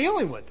Galatians was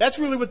dealing with. That's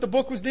really what the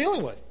book was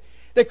dealing with.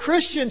 That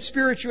Christian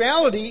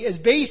spirituality is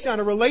based on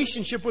a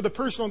relationship with a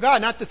personal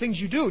God, not the things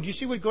you do. Do you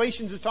see what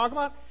Galatians is talking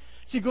about?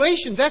 See,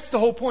 Galatians, that's the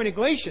whole point of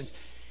Galatians.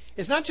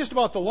 It's not just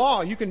about the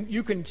law. You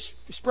can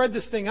spread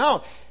this thing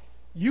out.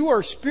 You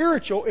are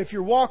spiritual if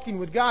you're walking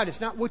with God.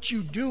 It's not what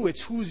you do,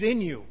 it's who's in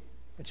you.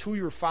 It's who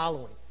you're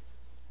following.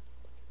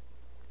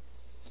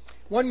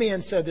 One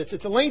man said this.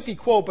 It's a lengthy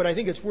quote, but I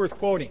think it's worth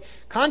quoting.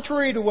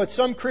 Contrary to what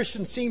some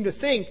Christians seem to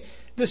think,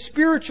 the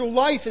spiritual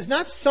life is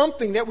not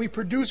something that we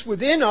produce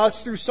within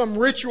us through some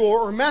ritual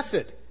or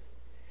method.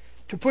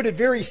 To put it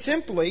very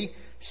simply,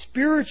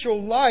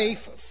 spiritual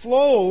life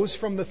flows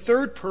from the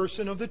third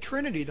person of the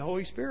Trinity, the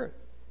Holy Spirit.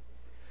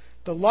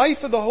 The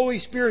life of the Holy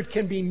Spirit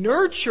can be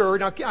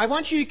nurtured. Now, I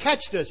want you to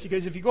catch this,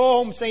 because if you go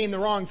home saying the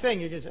wrong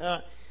thing, you just...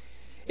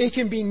 It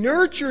can be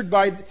nurtured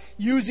by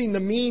using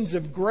the means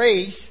of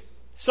grace,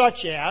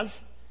 such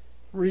as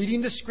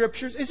reading the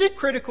Scriptures. Is it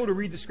critical to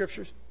read the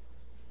Scriptures?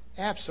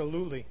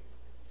 Absolutely.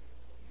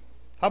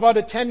 How about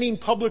attending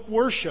public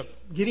worship,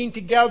 getting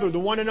together, the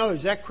one another?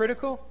 Is that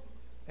critical?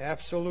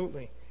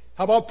 Absolutely.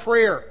 How about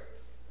prayer?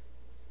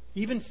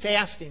 Even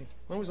fasting.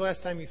 When was the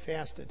last time you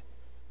fasted?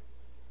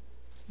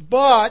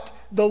 but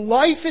the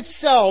life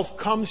itself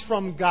comes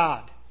from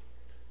God.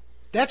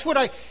 That's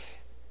what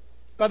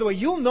by the way,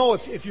 you'll know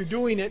if you're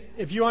doing it,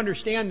 if you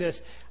understand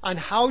this, on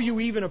how you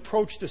even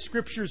approach the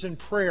Scriptures in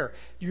prayer.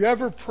 Do you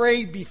ever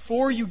pray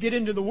before you get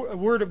into the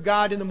Word of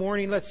God in the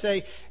morning, let's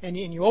say, and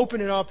you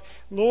open it up,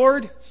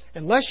 Lord,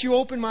 unless you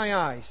open my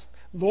eyes,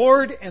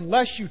 Lord,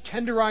 unless you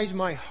tenderize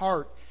my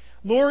heart,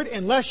 Lord,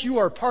 unless you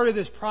are part of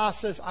this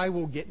process, I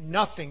will get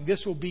nothing.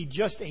 This will be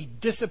just a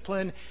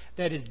discipline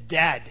that is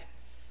dead.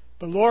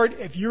 But Lord,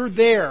 if you're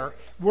there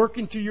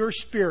working through your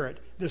Spirit,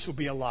 this will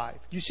be alive.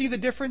 Do you see the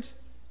difference?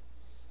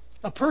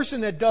 A person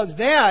that does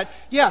that,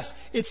 yes,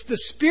 it's the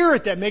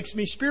Spirit that makes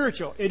me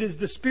spiritual. It is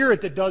the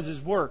Spirit that does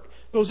His work.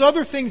 Those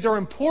other things are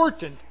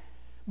important,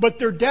 but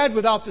they're dead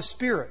without the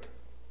Spirit.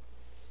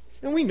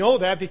 And we know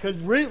that because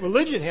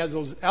religion has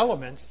those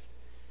elements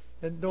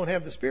that don't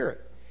have the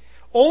Spirit.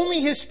 Only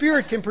His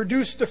Spirit can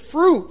produce the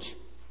fruit.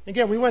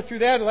 Again, we went through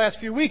that the last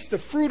few weeks. The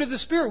fruit of the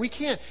Spirit. We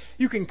can't.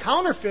 You can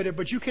counterfeit it,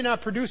 but you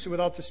cannot produce it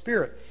without the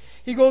Spirit.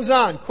 He goes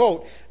on,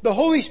 quote, the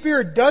Holy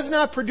Spirit does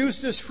not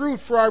produce this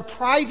fruit for our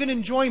private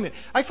enjoyment.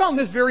 I found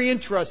this very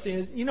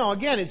interesting. You know,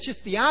 again, it's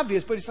just the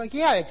obvious, but it's like,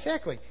 yeah,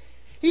 exactly.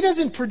 He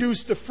doesn't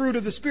produce the fruit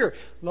of the Spirit.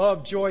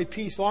 Love, joy,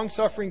 peace,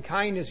 long-suffering,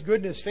 kindness,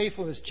 goodness,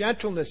 faithfulness,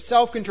 gentleness,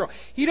 self-control.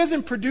 He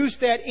doesn't produce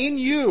that in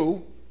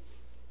you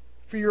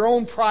for your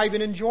own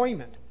private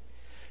enjoyment.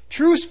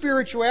 True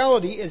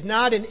spirituality is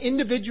not an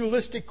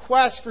individualistic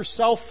quest for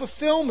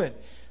self-fulfillment,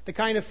 the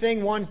kind of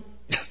thing one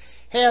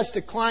has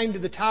to climb to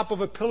the top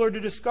of a pillar to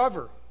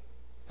discover.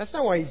 That's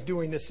not why He's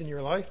doing this in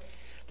your life.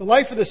 The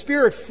life of the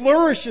Spirit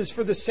flourishes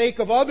for the sake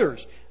of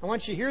others. I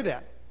want you to hear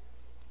that.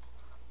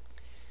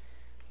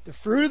 The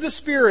fruit of the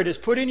Spirit is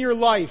put in your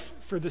life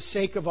for the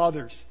sake of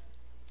others.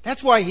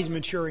 That's why He's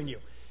maturing you.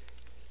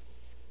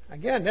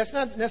 Again, that's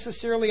not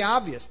necessarily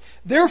obvious.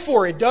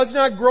 Therefore, it does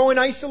not grow in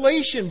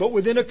isolation, but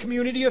within a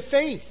community of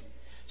faith.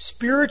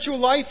 Spiritual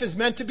life is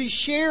meant to be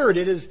shared.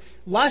 It is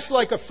less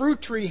like a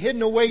fruit tree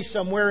hidden away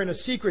somewhere in a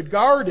secret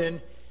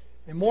garden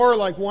and more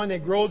like one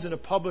that grows in a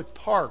public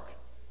park.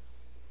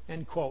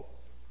 End quote.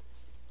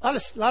 A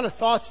lot of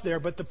thoughts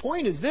there, but the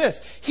point is this.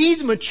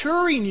 He's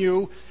maturing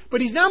you, but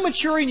He's not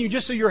maturing you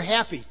just so you're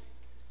happy,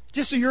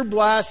 just so you're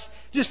blessed,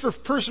 just for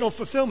personal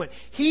fulfillment.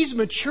 He's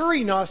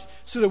maturing us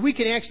so that we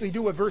can actually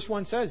do what verse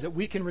 1 says, that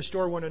we can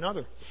restore one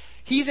another.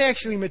 He's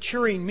actually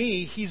maturing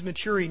me. He's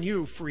maturing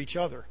you for each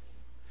other.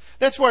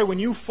 That's why when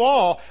you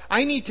fall,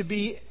 I need to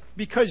be,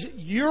 because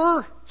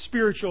your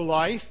spiritual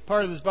life,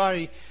 part of this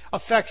body,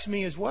 affects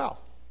me as well.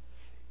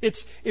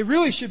 It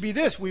really should be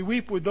this. We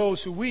weep with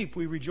those who weep.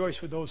 We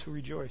rejoice with those who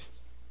rejoice.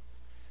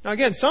 Now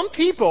again, some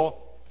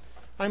people,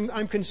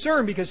 I'm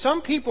concerned because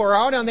some people are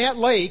out on that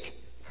lake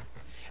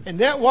and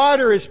that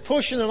water is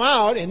pushing them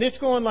out and it's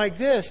going like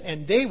this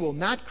and they will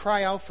not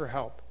cry out for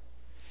help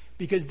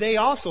because they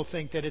also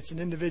think that it's an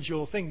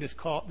individual thing, this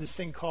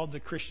thing called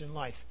the Christian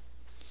life.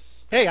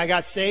 Hey, I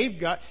got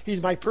saved.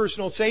 He's my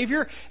personal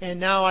Savior, and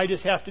now I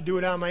just have to do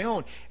it on my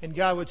own. And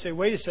God would say,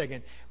 wait a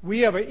second. We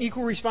have an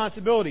equal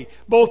responsibility,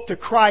 both to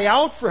cry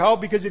out for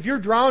help, because if you're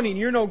drowning,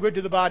 you're no good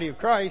to the body of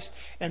Christ,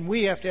 and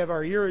we have to have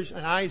our ears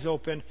and eyes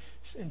open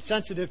and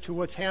sensitive to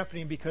what's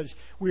happening because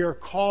we are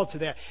called to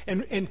that.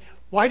 And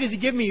why does He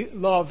give me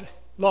love?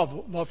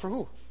 Love for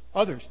who?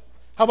 Others.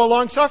 How about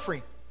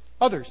long-suffering?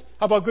 Others.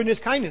 How about goodness,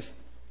 kindness?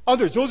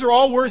 Others. Those are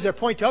all words that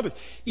point to others.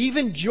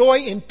 Even joy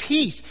and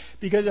peace.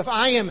 Because if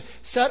I am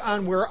set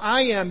on where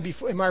I am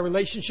in my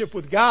relationship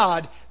with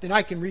God, then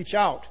I can reach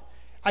out.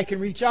 I can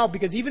reach out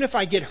because even if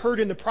I get hurt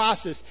in the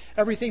process,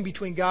 everything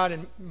between God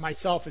and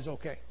myself is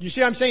okay. You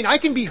see what I'm saying? I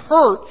can be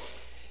hurt.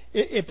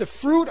 If the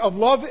fruit of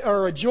love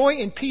or joy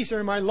and peace are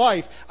in my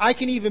life, I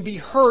can even be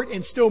hurt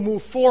and still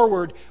move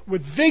forward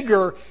with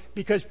vigor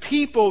because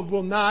people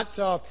will not,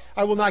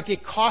 I will not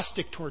get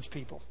caustic towards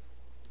people.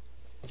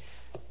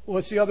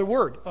 What's the other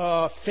word?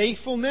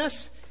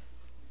 Faithfulness,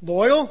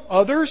 loyal,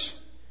 others,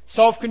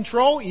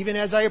 self-control, even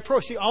as I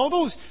approach. See, all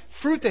those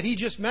fruit that he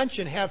just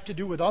mentioned have to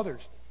do with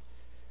others.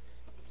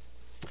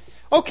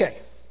 Okay,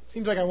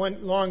 seems like I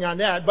went long on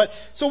that. But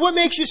so what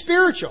makes you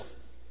spiritual?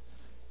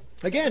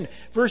 Again,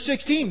 verse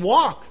 16,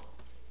 walk,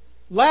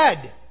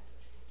 led,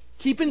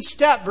 keep in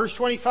step, verse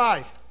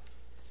 25.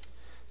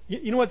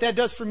 You know what that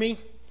does for me?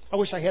 I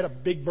wish I had a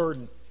big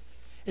burden.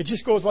 It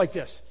just goes like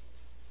this.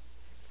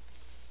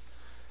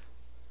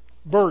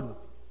 Burden.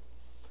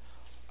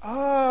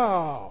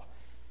 Oh,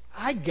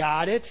 I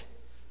got it.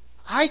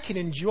 I can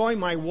enjoy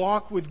my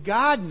walk with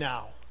God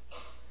now.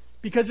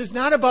 Because it's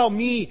not about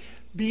me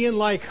being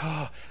like,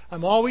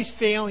 I'm always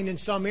failing in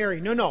some area.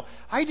 No.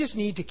 I just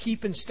need to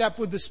keep in step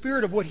with the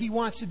Spirit of what He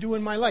wants to do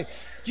in my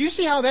life. Do you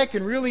see how that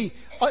can really,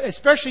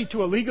 especially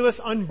to a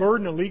legalist,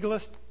 unburden a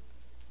legalist?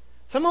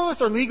 Some of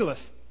us are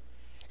legalists.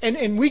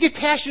 And we get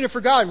passionate for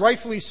God,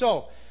 rightfully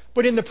so.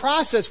 But in the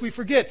process, we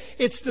forget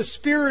it's the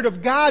Spirit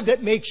of God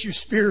that makes you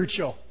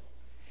spiritual.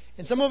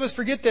 And some of us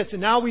forget this.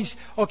 And now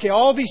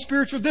all these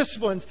spiritual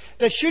disciplines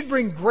that should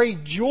bring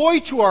great joy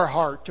to our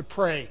heart to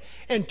pray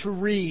and to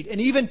read and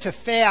even to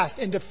fast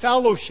and to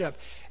fellowship.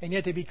 And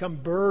yet they become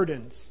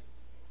burdens.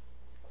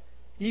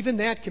 even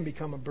that can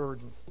become a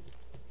burden.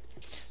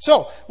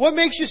 So, what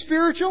makes you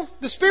spiritual?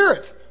 The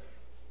Spirit.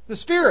 The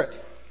Spirit.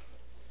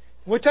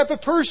 What type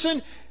of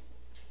person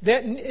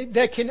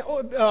that can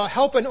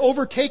help an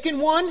overtaken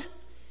one?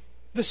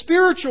 The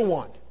spiritual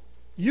one.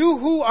 You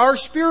who are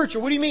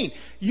spiritual. What do you mean?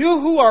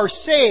 You who are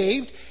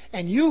saved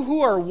and you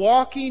who are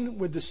walking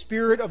with the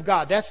Spirit of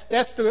God. That's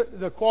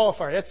the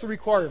qualifier. That's the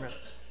requirement.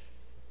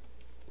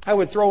 I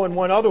would throw in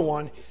one other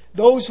one.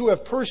 Those who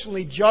have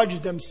personally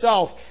judged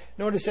themselves.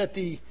 Notice at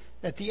the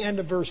end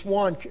of verse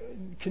 1,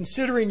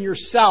 considering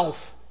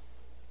yourself.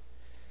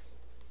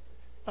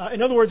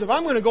 In other words, if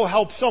I'm going to go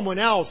help someone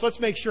else, let's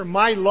make sure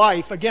my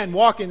life, again,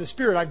 walk in the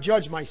Spirit, I've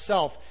judged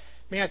myself.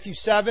 Matthew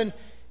 7,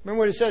 remember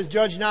what it says,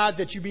 judge not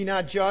that you be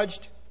not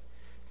judged?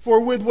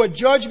 For with what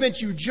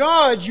judgment you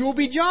judge, you will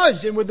be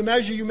judged. And with the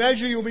measure you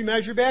measure, you will be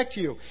measured back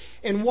to you.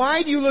 And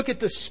why do you look at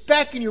the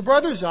speck in your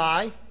brother's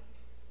eye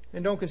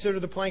and don't consider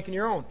the plank in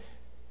your own?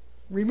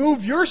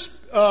 Remove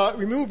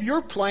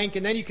your plank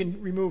and then you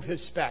can remove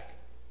his speck.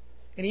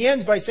 And he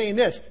ends by saying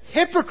this,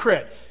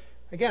 hypocrite.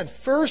 Again,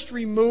 first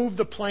remove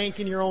the plank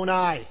in your own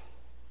eye.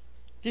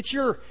 Get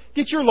your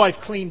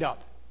life cleaned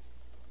up.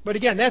 But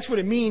again, that's what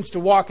it means to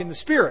walk in the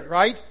Spirit,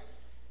 right?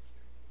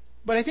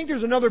 But I think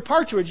there's another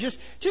part to it. Just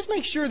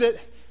make sure that,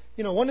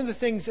 one of the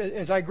things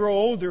as I grow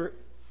older,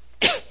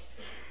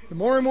 the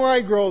more and more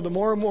I grow, the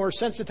more and more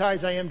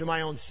sensitized I am to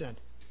my own sin.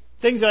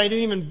 Things that I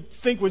didn't even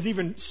think was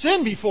even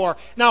sin before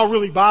now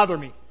really bother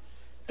me.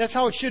 That's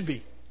how it should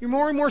be. You're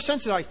more and more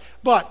sensitized.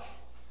 But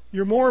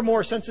you're more and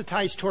more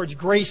sensitized towards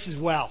grace as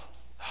well.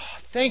 Oh,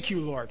 thank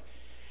you, Lord.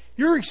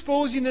 You're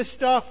exposing this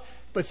stuff,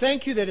 but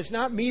thank you that it's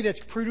not me that's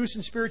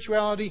producing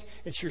spirituality,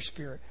 it's your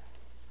Spirit.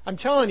 I'm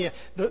telling you,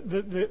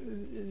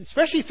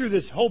 especially through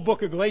this whole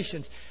book of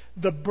Galatians,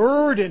 the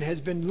burden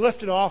has been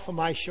lifted off of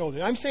my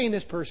shoulders. I'm saying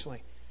this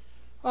personally.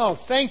 Oh,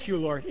 thank you,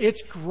 Lord.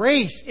 It's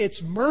grace.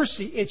 It's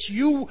mercy. It's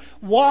you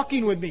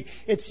walking with me.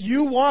 It's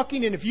you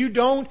walking, and if you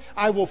don't,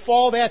 I will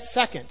fall that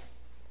second.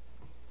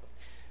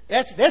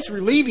 That's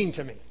relieving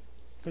to me.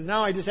 Because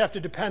now I just have to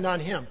depend on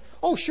Him.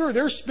 Oh, sure,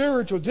 there's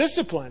spiritual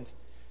disciplines,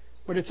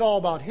 but it's all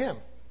about Him.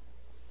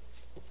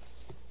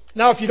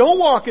 Now, if you don't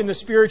walk in the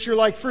Spirit, you're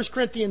like 1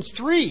 Corinthians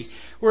 3,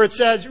 where it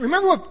says,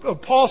 remember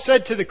what Paul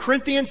said to the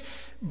Corinthians?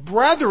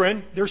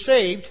 Brethren, they're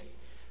saved.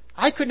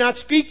 I could not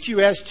speak to you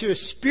as to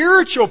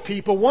spiritual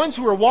people, ones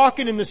who are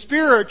walking in the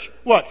Spirit,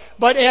 what?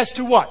 But as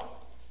to what?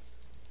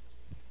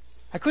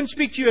 I couldn't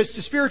speak to you as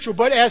to spiritual,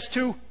 but as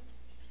to,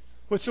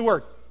 what's the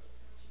word?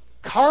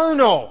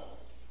 Carnal.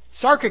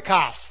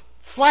 Sarkikos.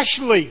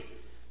 Fleshly.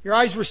 Your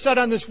eyes were set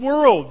on this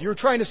world. You were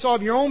trying to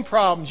solve your own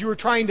problems. You were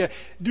trying to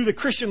do the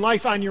Christian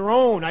life on your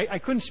own. I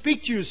couldn't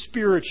speak to you as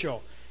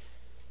spiritual.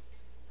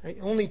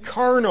 Only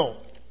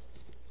carnal.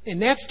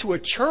 And that's to a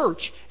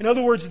church. In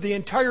other words, the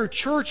entire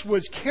church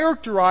was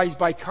characterized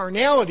by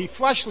carnality,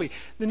 fleshly.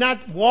 They're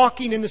not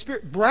walking in the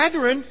Spirit.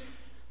 Brethren,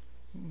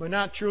 but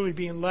not truly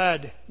being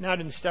led,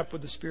 not in step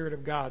with the Spirit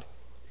of God.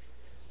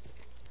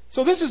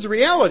 So this is the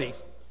reality.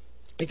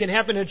 It can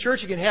happen in a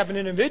church. It can happen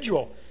in an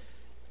individual.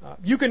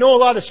 You can know a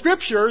lot of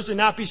scriptures and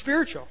not be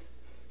spiritual.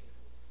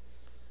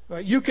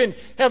 You can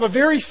have a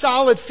very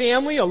solid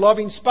family, a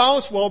loving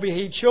spouse,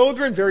 well-behaved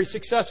children, very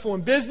successful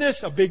in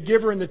business, a big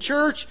giver in the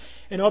church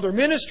and other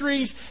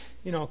ministries,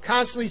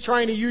 constantly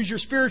trying to use your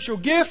spiritual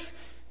gift,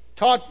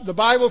 taught the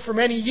Bible for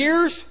many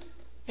years,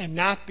 and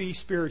not be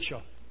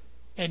spiritual.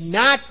 And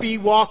not be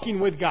walking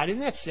with God.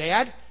 Isn't that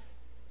sad?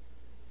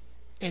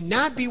 And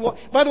not be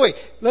by the way,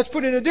 let's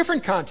put it in a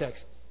different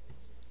context.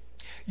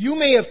 You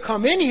may have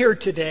come in here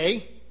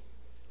today,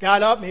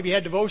 got up, maybe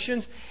had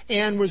devotions,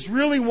 and was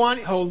really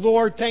wanting, oh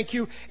Lord, thank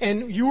you,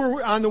 and you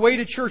were on the way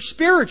to church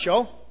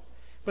spiritual,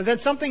 but then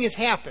something has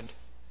happened.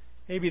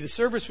 Maybe the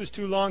service was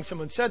too long,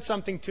 someone said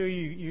something to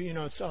you,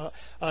 it's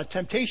a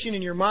temptation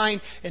in your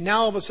mind, and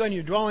now all of a sudden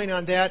you're dwelling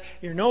on that.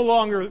 You're no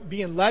longer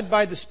being led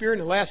by the Spirit in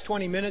the last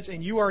 20 minutes,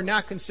 and you are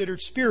not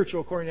considered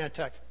spiritual according to that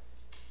text.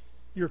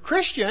 You're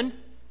Christian,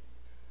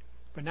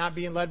 but not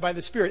being led by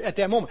the Spirit at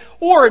that moment.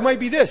 Or it might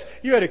be this,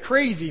 you had a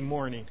crazy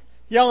morning,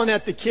 yelling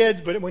at the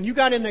kids, but when you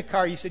got in the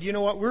car, you said, you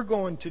know what, we're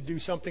going to do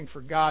something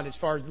for God as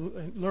far as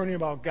learning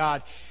about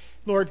God.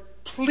 Lord,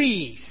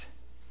 please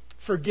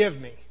forgive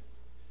me.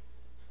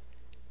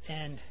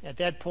 And at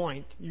that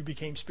point, you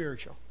became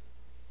spiritual.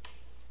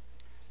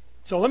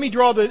 So let me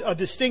draw a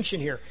distinction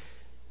here.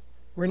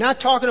 We're not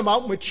talking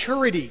about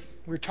maturity.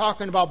 We're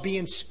talking about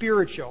being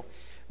spiritual.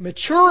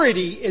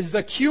 Maturity is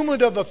the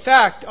cumulative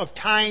effect of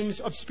times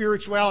of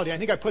spirituality. I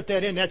think I put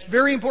that in. That's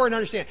very important to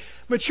understand.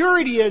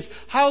 Maturity is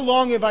how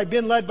long have I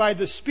been led by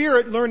the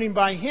Spirit, learning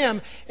by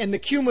Him, and the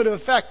cumulative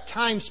effect,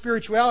 times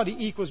spirituality,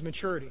 equals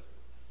maturity.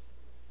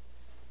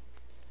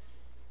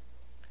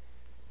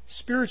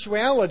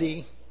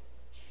 Spirituality,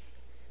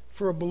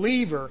 for a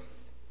believer,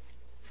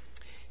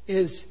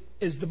 is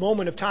the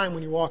moment of time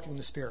when you're walking in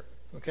the Spirit.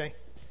 Okay?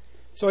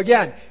 So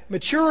again,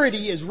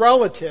 maturity is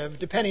relative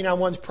depending on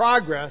one's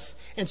progress,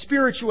 and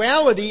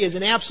spirituality is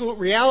an absolute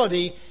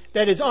reality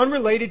that is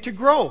unrelated to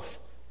growth.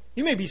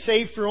 You may be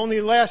saved for only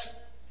the last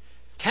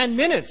 10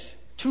 minutes,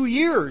 2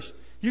 years,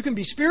 You can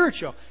be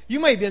spiritual. You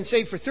may have been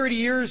saved for 30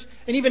 years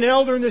and even an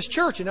elder in this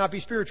church and not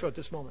be spiritual at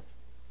this moment.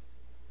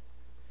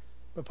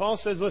 But Paul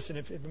says, listen,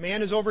 if a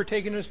man is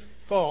overtaken in his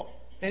fault,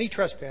 any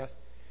trespass,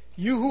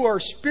 you who are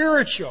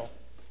spiritual,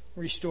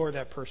 restore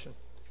that person.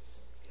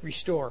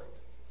 Restore.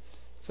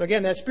 So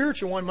again, that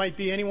spiritual one might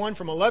be anyone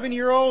from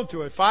 11-year-old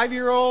to a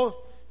 5-year-old,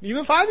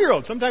 even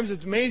 5-year-old. Sometimes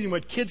it's amazing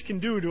what kids can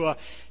do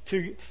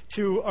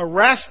to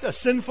arrest a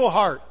sinful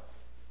heart.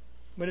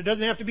 But it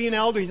doesn't have to be an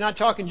elder. He's not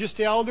talking just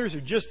to elders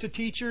or just to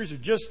teachers or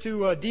just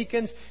to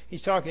deacons.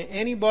 He's talking to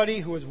anybody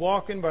who is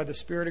walking by the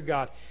Spirit of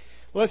God.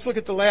 Well, let's look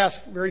at the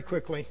last very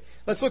quickly.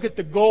 Let's look at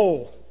the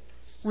goal.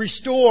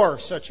 Restore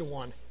such a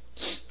one.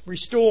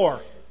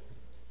 Restore.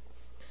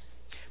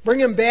 Bring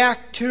him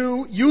back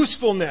to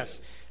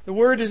usefulness. The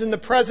word is in the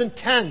present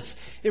tense.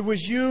 It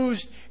was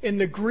used in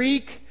the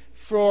Greek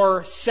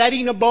for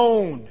setting a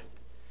bone.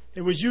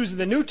 It was used in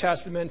the New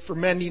Testament for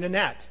mending a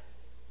net.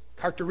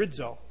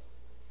 Karterizo.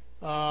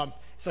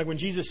 It's like when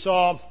Jesus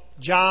saw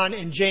John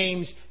and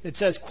James, it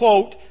says,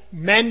 quote,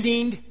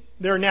 mending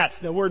their nets.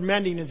 The word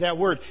mending is that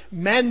word.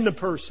 Mend the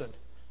person.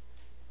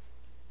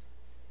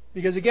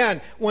 Because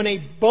again, when a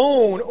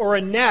bone or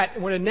a net,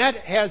 when a net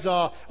has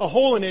a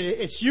hole in it,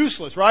 it's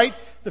useless, right?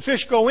 The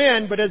fish go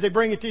in, but as they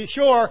bring it to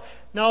shore,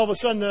 now all of a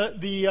sudden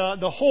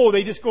the hole,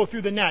 they just go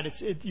through the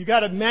net. You got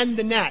to mend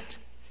the net.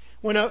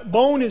 When a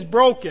bone is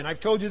broken, I've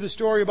told you the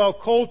story about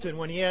Colton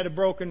when he had a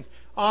broken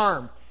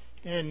arm.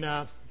 And,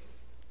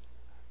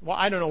 well,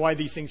 I don't know why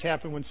these things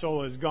happen when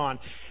Sola is gone.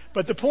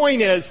 But the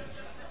point is,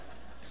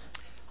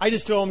 I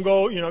just told him,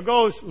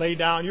 go lay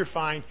down, you're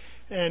fine.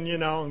 And,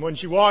 and when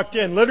she walked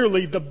in,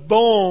 literally the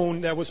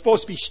bone that was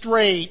supposed to be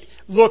straight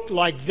looked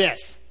like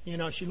this.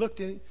 She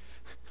looked at it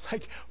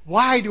like,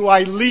 why do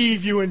I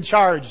leave you in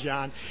charge,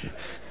 John?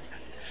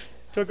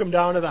 Took him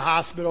down to the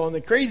hospital. And the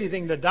crazy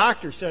thing the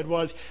doctor said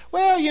was,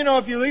 well,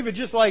 if you leave it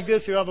just like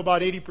this, you'll have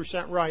about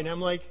 80% right. And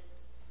I'm like,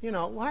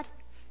 what?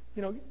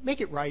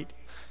 Make it right.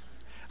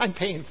 I'm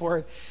paying for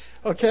it.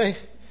 Okay?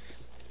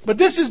 But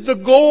this is the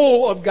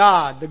goal of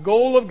God. The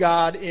goal of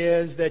God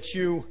is that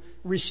you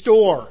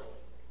restore.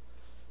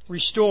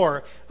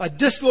 Restore. A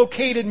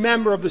dislocated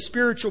member of the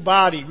spiritual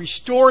body.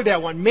 Restore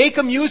that one. Make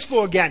them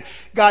useful again.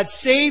 God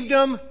saved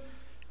them.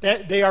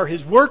 That they are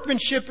His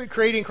workmanship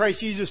created in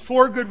Christ Jesus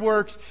for good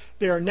works.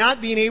 They are not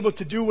being able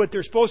to do what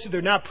they're supposed to.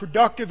 They're not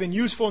productive and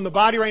useful in the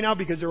body right now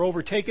because they're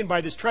overtaken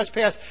by this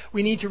trespass.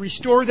 We need to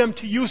restore them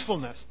to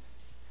usefulness.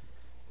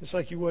 Just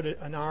like you would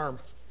an arm.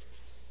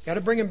 Got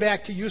to bring them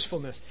back to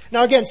usefulness.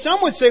 Now again,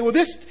 some would say, well,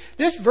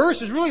 this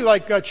verse is really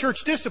like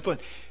church discipline.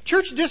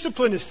 Church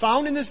discipline is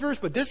found in this verse,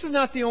 but this is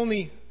not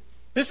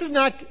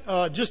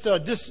just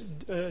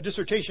a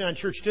dissertation on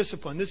church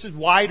discipline. This is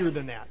wider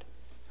than that.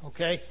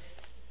 Okay?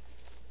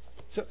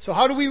 So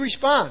how do we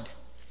respond?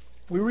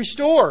 We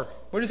restore.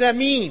 What does that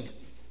mean?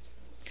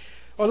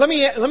 Well, let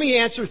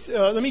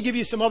me give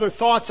you some other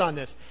thoughts on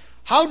this.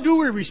 How do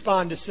we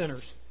respond to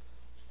sinners?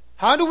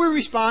 How do we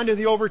respond to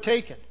the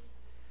overtaken?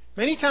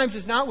 Many times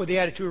it's not with the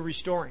attitude of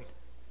restoring.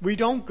 We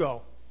don't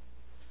go.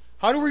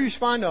 How do we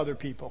respond to other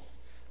people?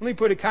 Let me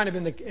put it kind of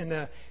in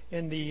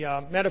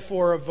the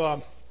metaphor of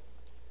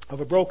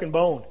a broken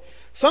bone.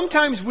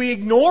 Sometimes we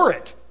ignore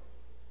it.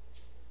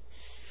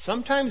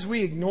 Sometimes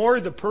we ignore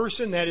the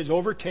person that is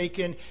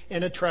overtaken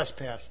in a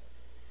trespass.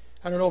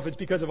 I don't know if it's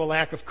because of a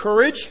lack of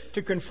courage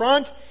to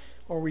confront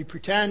or we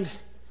pretend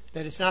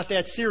that it's not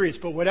that serious.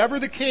 But whatever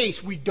the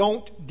case, we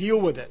don't deal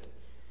with it.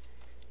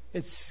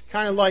 It's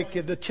kind of like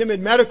the timid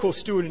medical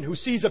student who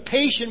sees a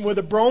patient with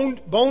a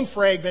bone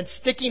fragment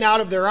sticking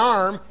out of their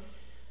arm,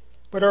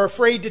 but are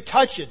afraid to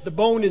touch it. The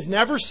bone is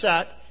never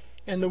set,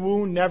 and the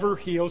wound never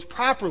heals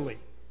properly.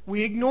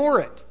 We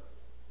ignore it.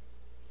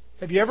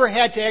 Have you ever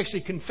had to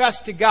actually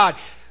confess to God,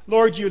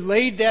 Lord, you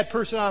laid that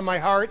person on my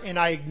heart, and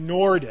I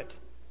ignored it,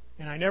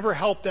 and I never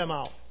helped them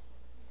out?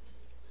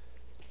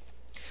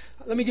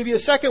 Let me give you a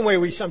second way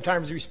we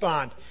sometimes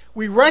respond.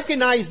 We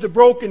recognize the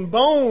broken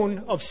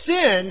bone of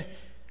sin,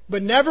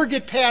 but never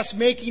get past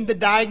making the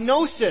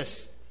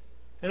diagnosis.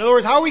 In other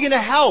words, how are we going to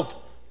help?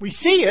 We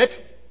see it.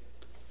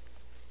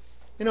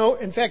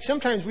 In fact,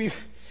 sometimes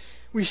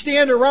we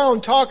stand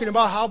around talking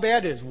about how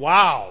bad it is.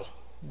 Wow,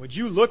 would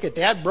you look at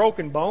that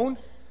broken bone?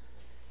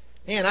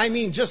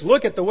 And just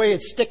look at the way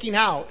it's sticking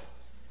out.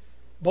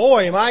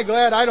 Boy, am I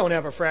glad I don't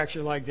have a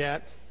fracture like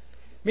that.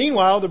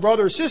 Meanwhile, the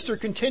brother or sister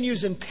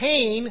continues in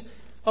pain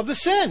of the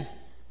sin.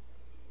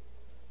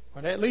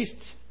 But at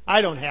least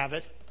I don't have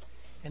it.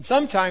 And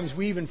sometimes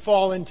we even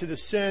fall into the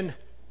sin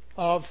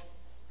of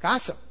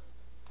gossip.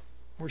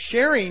 We're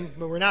sharing,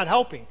 but we're not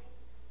helping.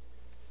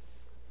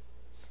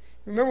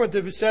 Remember what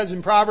it says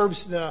in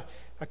Proverbs, a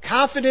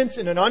confidence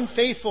in an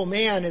unfaithful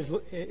man is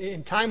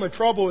in time of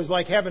trouble is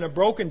like having a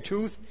broken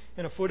tooth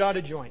and a foot out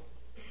of joint.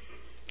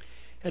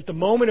 At the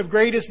moment of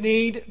greatest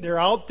need, they're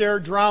out there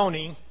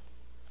drowning.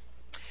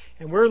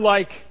 And we're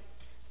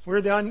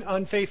the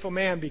unfaithful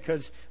man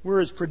because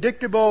we're as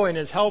predictable and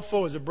as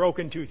helpful as a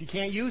broken tooth. You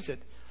can't use it.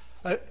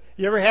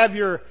 You ever have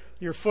your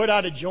foot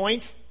out of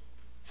joint?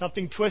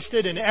 Something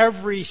twisted and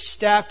every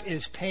step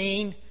is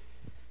pain.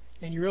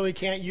 and you really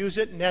can't use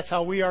it, and that's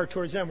how we are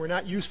towards them. We're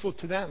not useful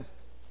to them.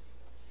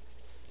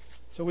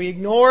 So we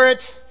ignore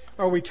it,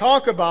 or we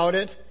talk about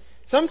it.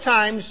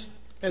 Sometimes,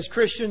 as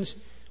Christians,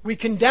 we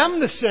condemn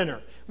the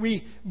sinner.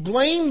 We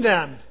blame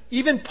them,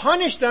 even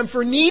punish them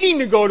for needing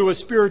to go to a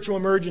spiritual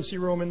emergency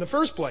room in the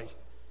first place.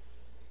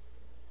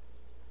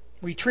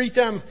 We treat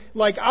them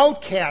like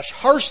outcasts,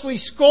 harshly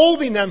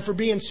scolding them for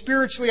being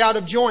spiritually out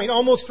of joint,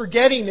 almost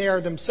forgetting they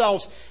are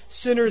themselves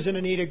sinners in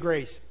need of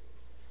grace.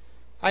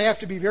 I have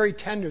to be very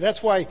tender.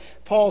 That's why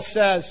Paul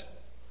says,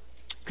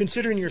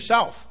 considering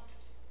yourself,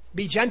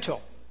 be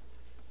gentle.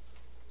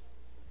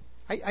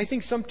 I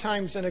think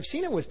sometimes, and I've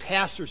seen it with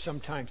pastors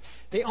sometimes,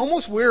 they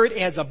almost wear it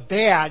as a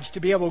badge to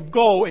be able to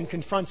go and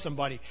confront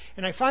somebody.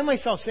 And I find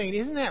myself saying,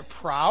 isn't that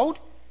proud?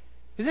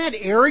 Isn't that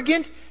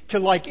arrogant to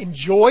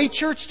enjoy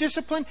church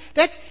discipline?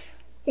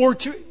 Or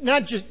to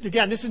not just,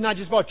 again, this is not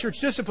just about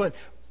church discipline,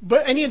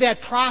 but any of that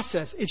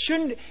process. It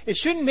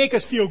shouldn't make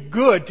us feel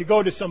good to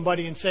go to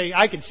somebody and say,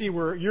 I can see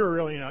where you're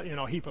really in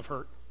a heap of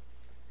hurt.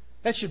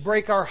 That should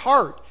break our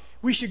heart.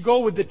 We should go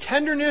with the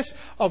tenderness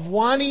of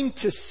wanting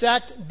to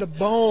set the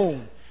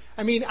bone.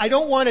 I mean, I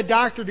don't want a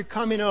doctor to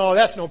come in, oh,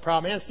 that's no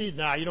problem. Anesthesia,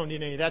 nah, you don't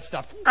need any of that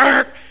stuff.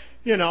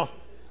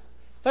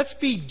 Let's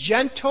be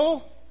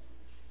gentle,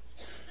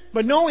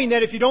 but knowing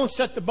that if you don't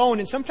set the bone,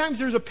 and sometimes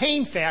there's a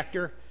pain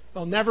factor,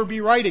 they'll never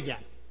be right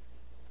again.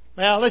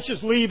 Well, let's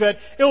just leave it.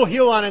 It'll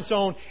heal on its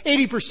own.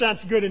 80%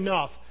 is good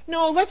enough.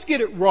 No, let's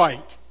get it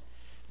right.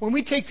 When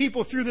we take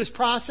people through this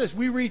process,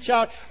 we reach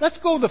out. Let's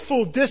go the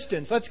full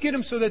distance. Let's get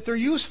them so that they're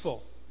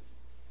useful.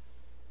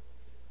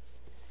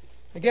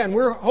 Again,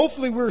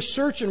 hopefully we're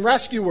search and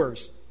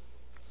rescuers.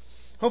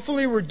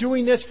 Hopefully we're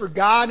doing this for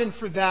God and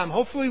for them.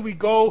 Hopefully we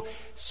go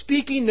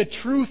speaking the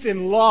truth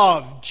in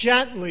love,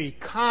 gently,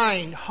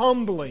 kind,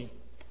 humbly.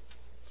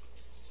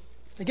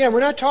 Again, we're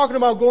not talking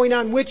about going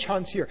on witch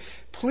hunts here.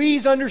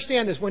 Please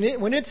understand this.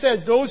 When it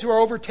says those who are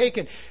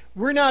overtaken,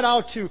 we're not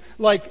out to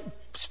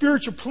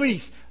spiritual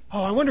police.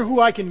 Oh, I wonder who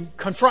I can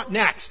confront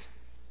next.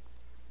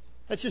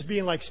 That's just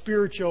being like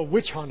spiritual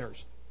witch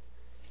hunters.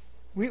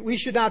 We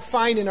should not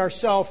find in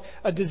ourselves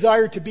a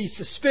desire to be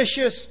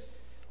suspicious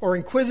or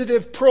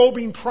inquisitive,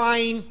 probing,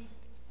 prying,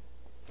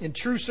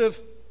 intrusive.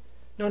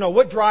 No.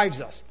 What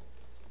drives us?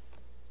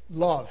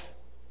 Love,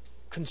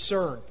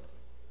 concern.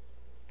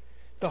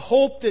 The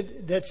hope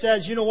that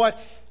says, you know what?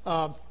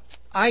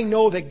 I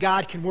know that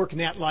God can work in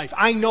that life.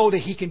 I know that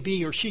he can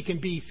be or she can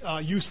be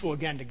useful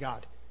again to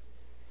God.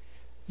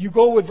 You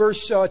go with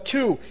verse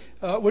 2.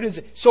 What is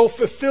it? So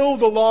fulfill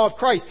the law of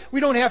Christ. We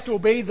don't have to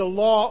obey the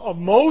law of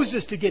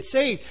Moses to get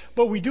saved,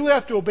 but we do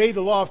have to obey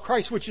the law of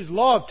Christ, which is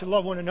love, to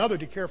love one another,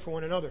 to care for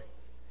one another.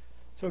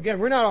 So again,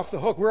 we're not off the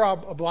hook. We're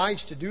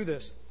obliged to do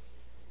this.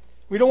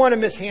 We don't want to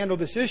mishandle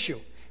this issue,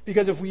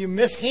 because if we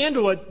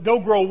mishandle it, they'll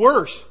grow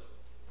worse.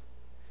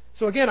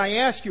 So again, I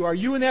ask you, are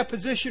you in that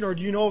position, or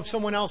do you know of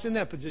someone else in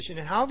that position?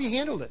 And how have you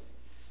handled it?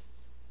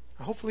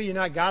 Hopefully you're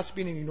not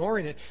gossiping and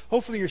ignoring it.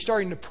 Hopefully you're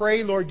starting to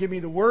pray, Lord, give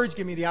me the words,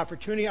 give me the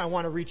opportunity. I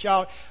want to reach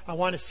out. I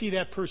want to see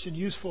that person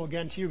useful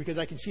again to you, because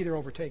I can see they're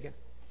overtaken.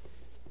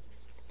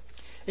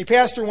 A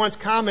pastor once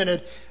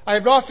commented, I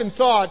have often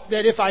thought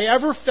that if I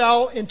ever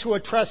fell into a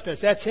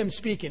trespass, that's him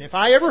speaking, if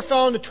I ever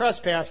fell into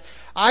trespass,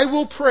 I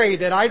will pray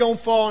that I don't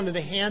fall into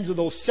the hands of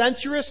those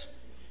censorious,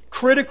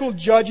 critical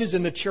judges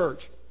in the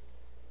church.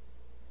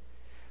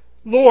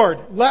 Lord,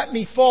 let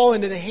me fall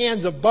into the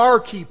hands of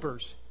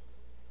barkeepers,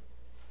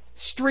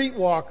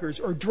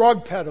 streetwalkers, or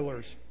drug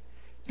peddlers,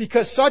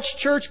 because such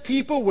church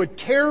people would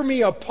tear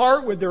me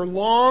apart with their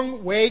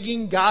long,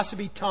 wagging,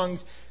 gossipy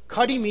tongues,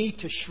 cutting me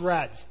to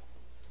shreds.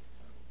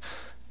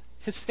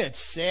 Isn't that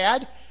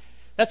sad?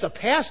 That's a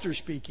pastor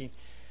speaking.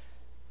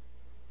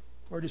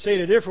 Or to say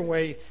it a different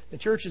way, the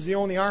church is the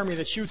only army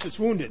that shoots its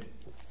wounded.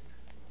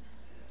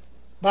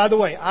 By the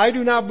way, I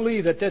do not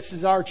believe that this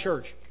is our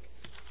church.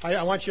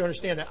 I want you to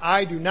understand that.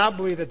 I do not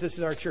believe that this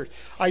is our church.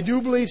 I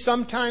do believe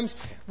sometimes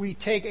we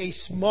take a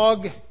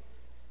smug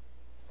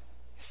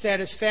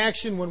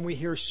satisfaction when we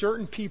hear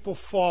certain people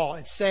fall.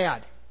 It's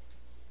sad.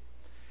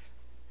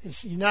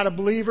 He's not a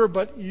believer,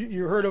 but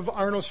you heard of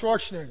Arnold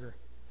Schwarzenegger.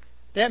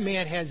 That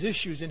man has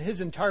issues, and his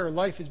entire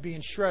life is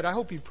being shredded. I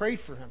hope you prayed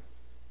for him.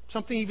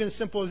 Something even as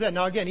simple as that.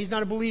 Now, again, he's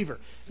not a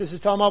believer. This is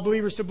talking about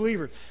believers to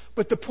believers.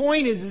 But the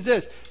point is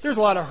this. There's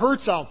a lot of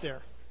hurts out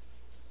there.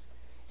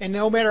 And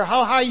no matter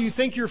how high you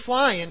think you're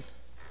flying,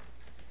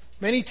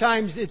 many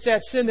times it's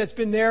that sin that's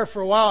been there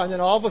for a while, and then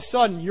all of a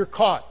sudden you're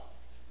caught.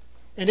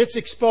 And it's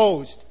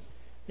exposed.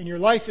 And your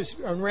life is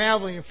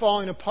unraveling and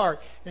falling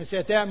apart. And it's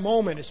at that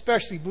moment,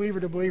 especially believer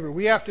to believer,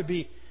 we have to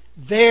be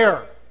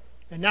there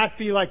and not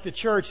be like the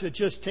church that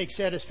just takes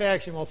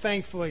satisfaction. Well,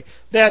 thankfully,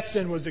 that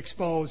sin was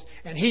exposed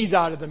and he's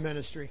out of the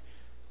ministry.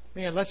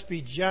 Man, let's be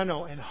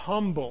gentle and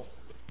humble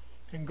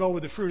and go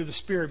with the fruit of the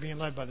Spirit, being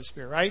led by the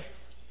Spirit, right?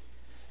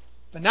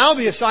 But now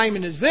the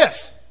assignment is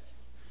this.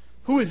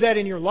 Who is that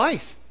in your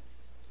life?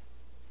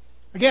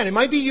 Again, it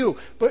might be you,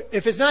 but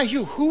if it's not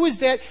you, who is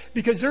that?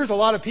 Because there's a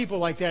lot of people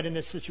like that in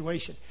this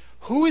situation.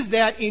 Who is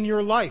that in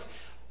your life?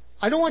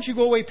 I don't want you to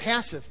go away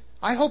passive.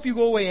 I hope you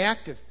go away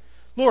active.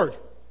 Lord,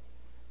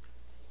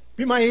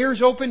 be my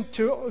ears open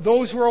to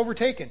those who are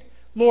overtaken.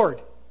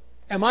 Lord,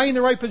 am I in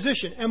the right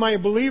position? Am I a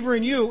believer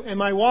in you?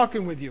 Am I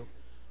walking with you?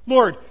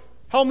 Lord,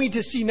 help me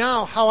to see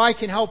now how I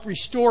can help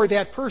restore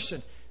that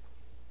person.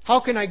 How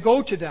can I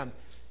go to them?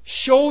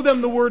 Show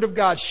them the Word of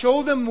God.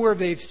 Show them where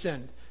they've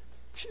sinned.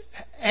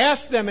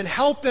 Ask them and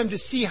help them to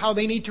see how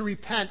they need to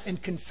repent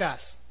and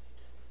confess.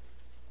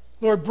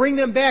 Lord, bring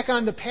them back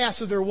on the path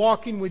so they're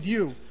walking with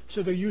you,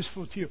 so they're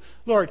useful to you.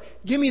 Lord,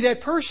 give me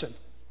that person.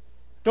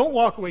 Don't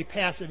walk away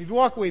passive. If you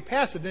walk away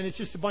passive, then it's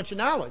just a bunch of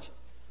knowledge.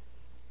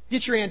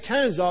 Get your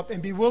antennas up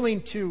and be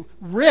willing to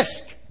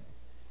risk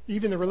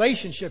even the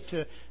relationship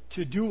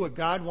to do what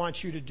God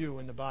wants you to do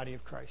in the body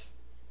of Christ.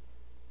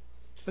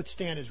 Let's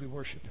stand as we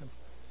worship Him.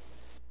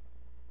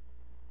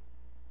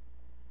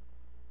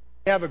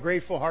 Have a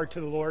grateful heart to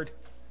the Lord.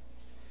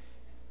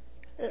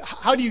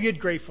 How do you get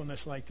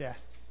gratefulness like that?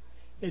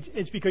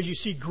 It's because you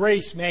see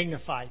grace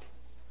magnified.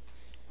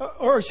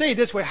 Or say it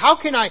this way, how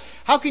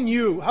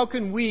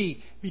can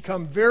we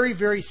become very,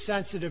 very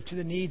sensitive to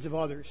the needs of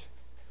others?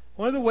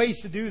 One of the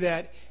ways to do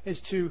that is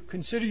to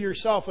consider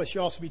yourself, lest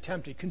you also be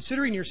tempted.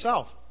 Considering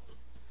yourself.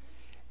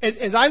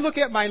 As I look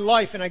at my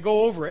life and I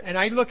go over it, and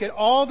I look at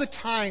all the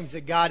times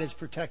that God has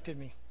protected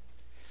me,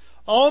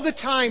 all the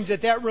times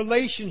that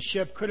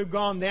relationship could have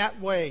gone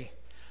that way,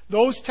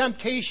 those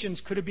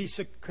temptations could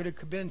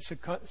have been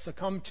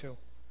succumbed to.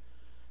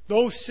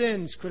 Those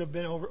sins could have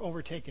been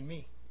overtaken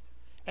me.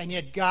 And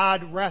yet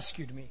God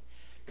rescued me.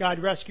 God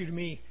rescued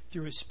me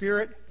through His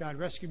Spirit. God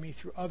rescued me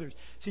through others.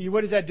 So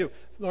what does that do?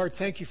 Lord,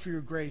 thank you for your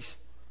grace.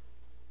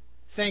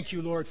 Thank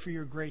you, Lord, for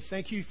your grace.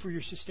 Thank you for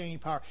your sustaining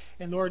power.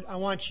 And Lord, I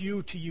want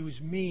you to use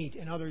me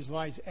in others'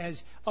 lives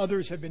as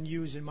others have been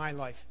used in my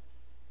life.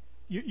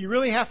 You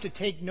really have to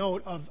take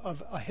note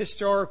of a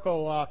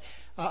historical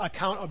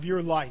account of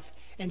your life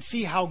and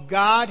see how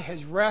God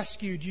has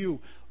rescued you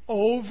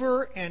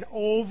over and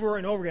over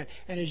and over again.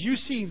 And as you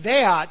see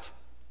that,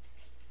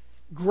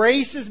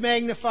 grace is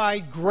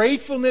magnified,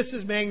 gratefulness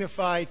is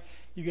magnified,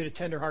 you get a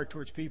tender heart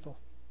towards people.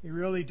 You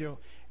really do.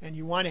 And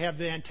you want to have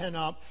the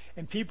antenna up.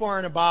 And people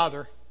aren't a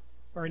bother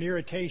or an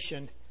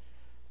irritation.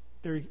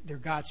 They're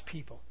God's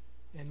people.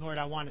 And Lord,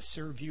 I want to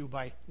serve you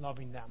by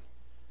loving them.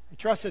 I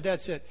trust that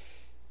that's it.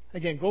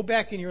 Again, go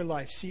back in your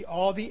life. See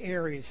all the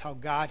areas how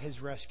God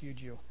has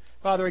rescued you.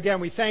 Father, again,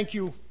 we thank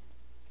you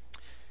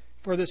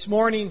for this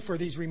morning, for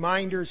these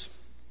reminders.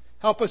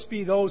 Help us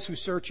be those who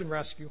search and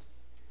rescue.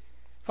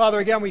 Father,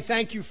 again, we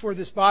thank you for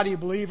this body of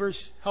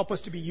believers. Help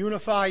us to be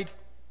unified.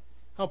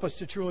 Help us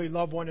to truly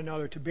love one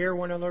another, to bear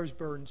one another's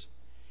burdens.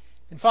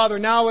 And Father,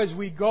 now as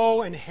we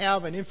go and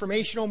have an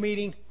informational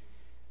meeting,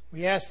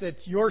 we ask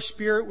that your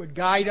Spirit would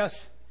guide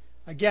us.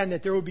 Again,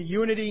 that there would be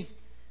unity.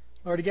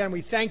 Lord, again, we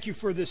thank you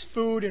for this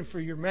food and for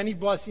your many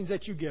blessings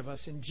that you give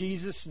us. In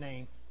Jesus'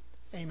 name,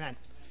 amen.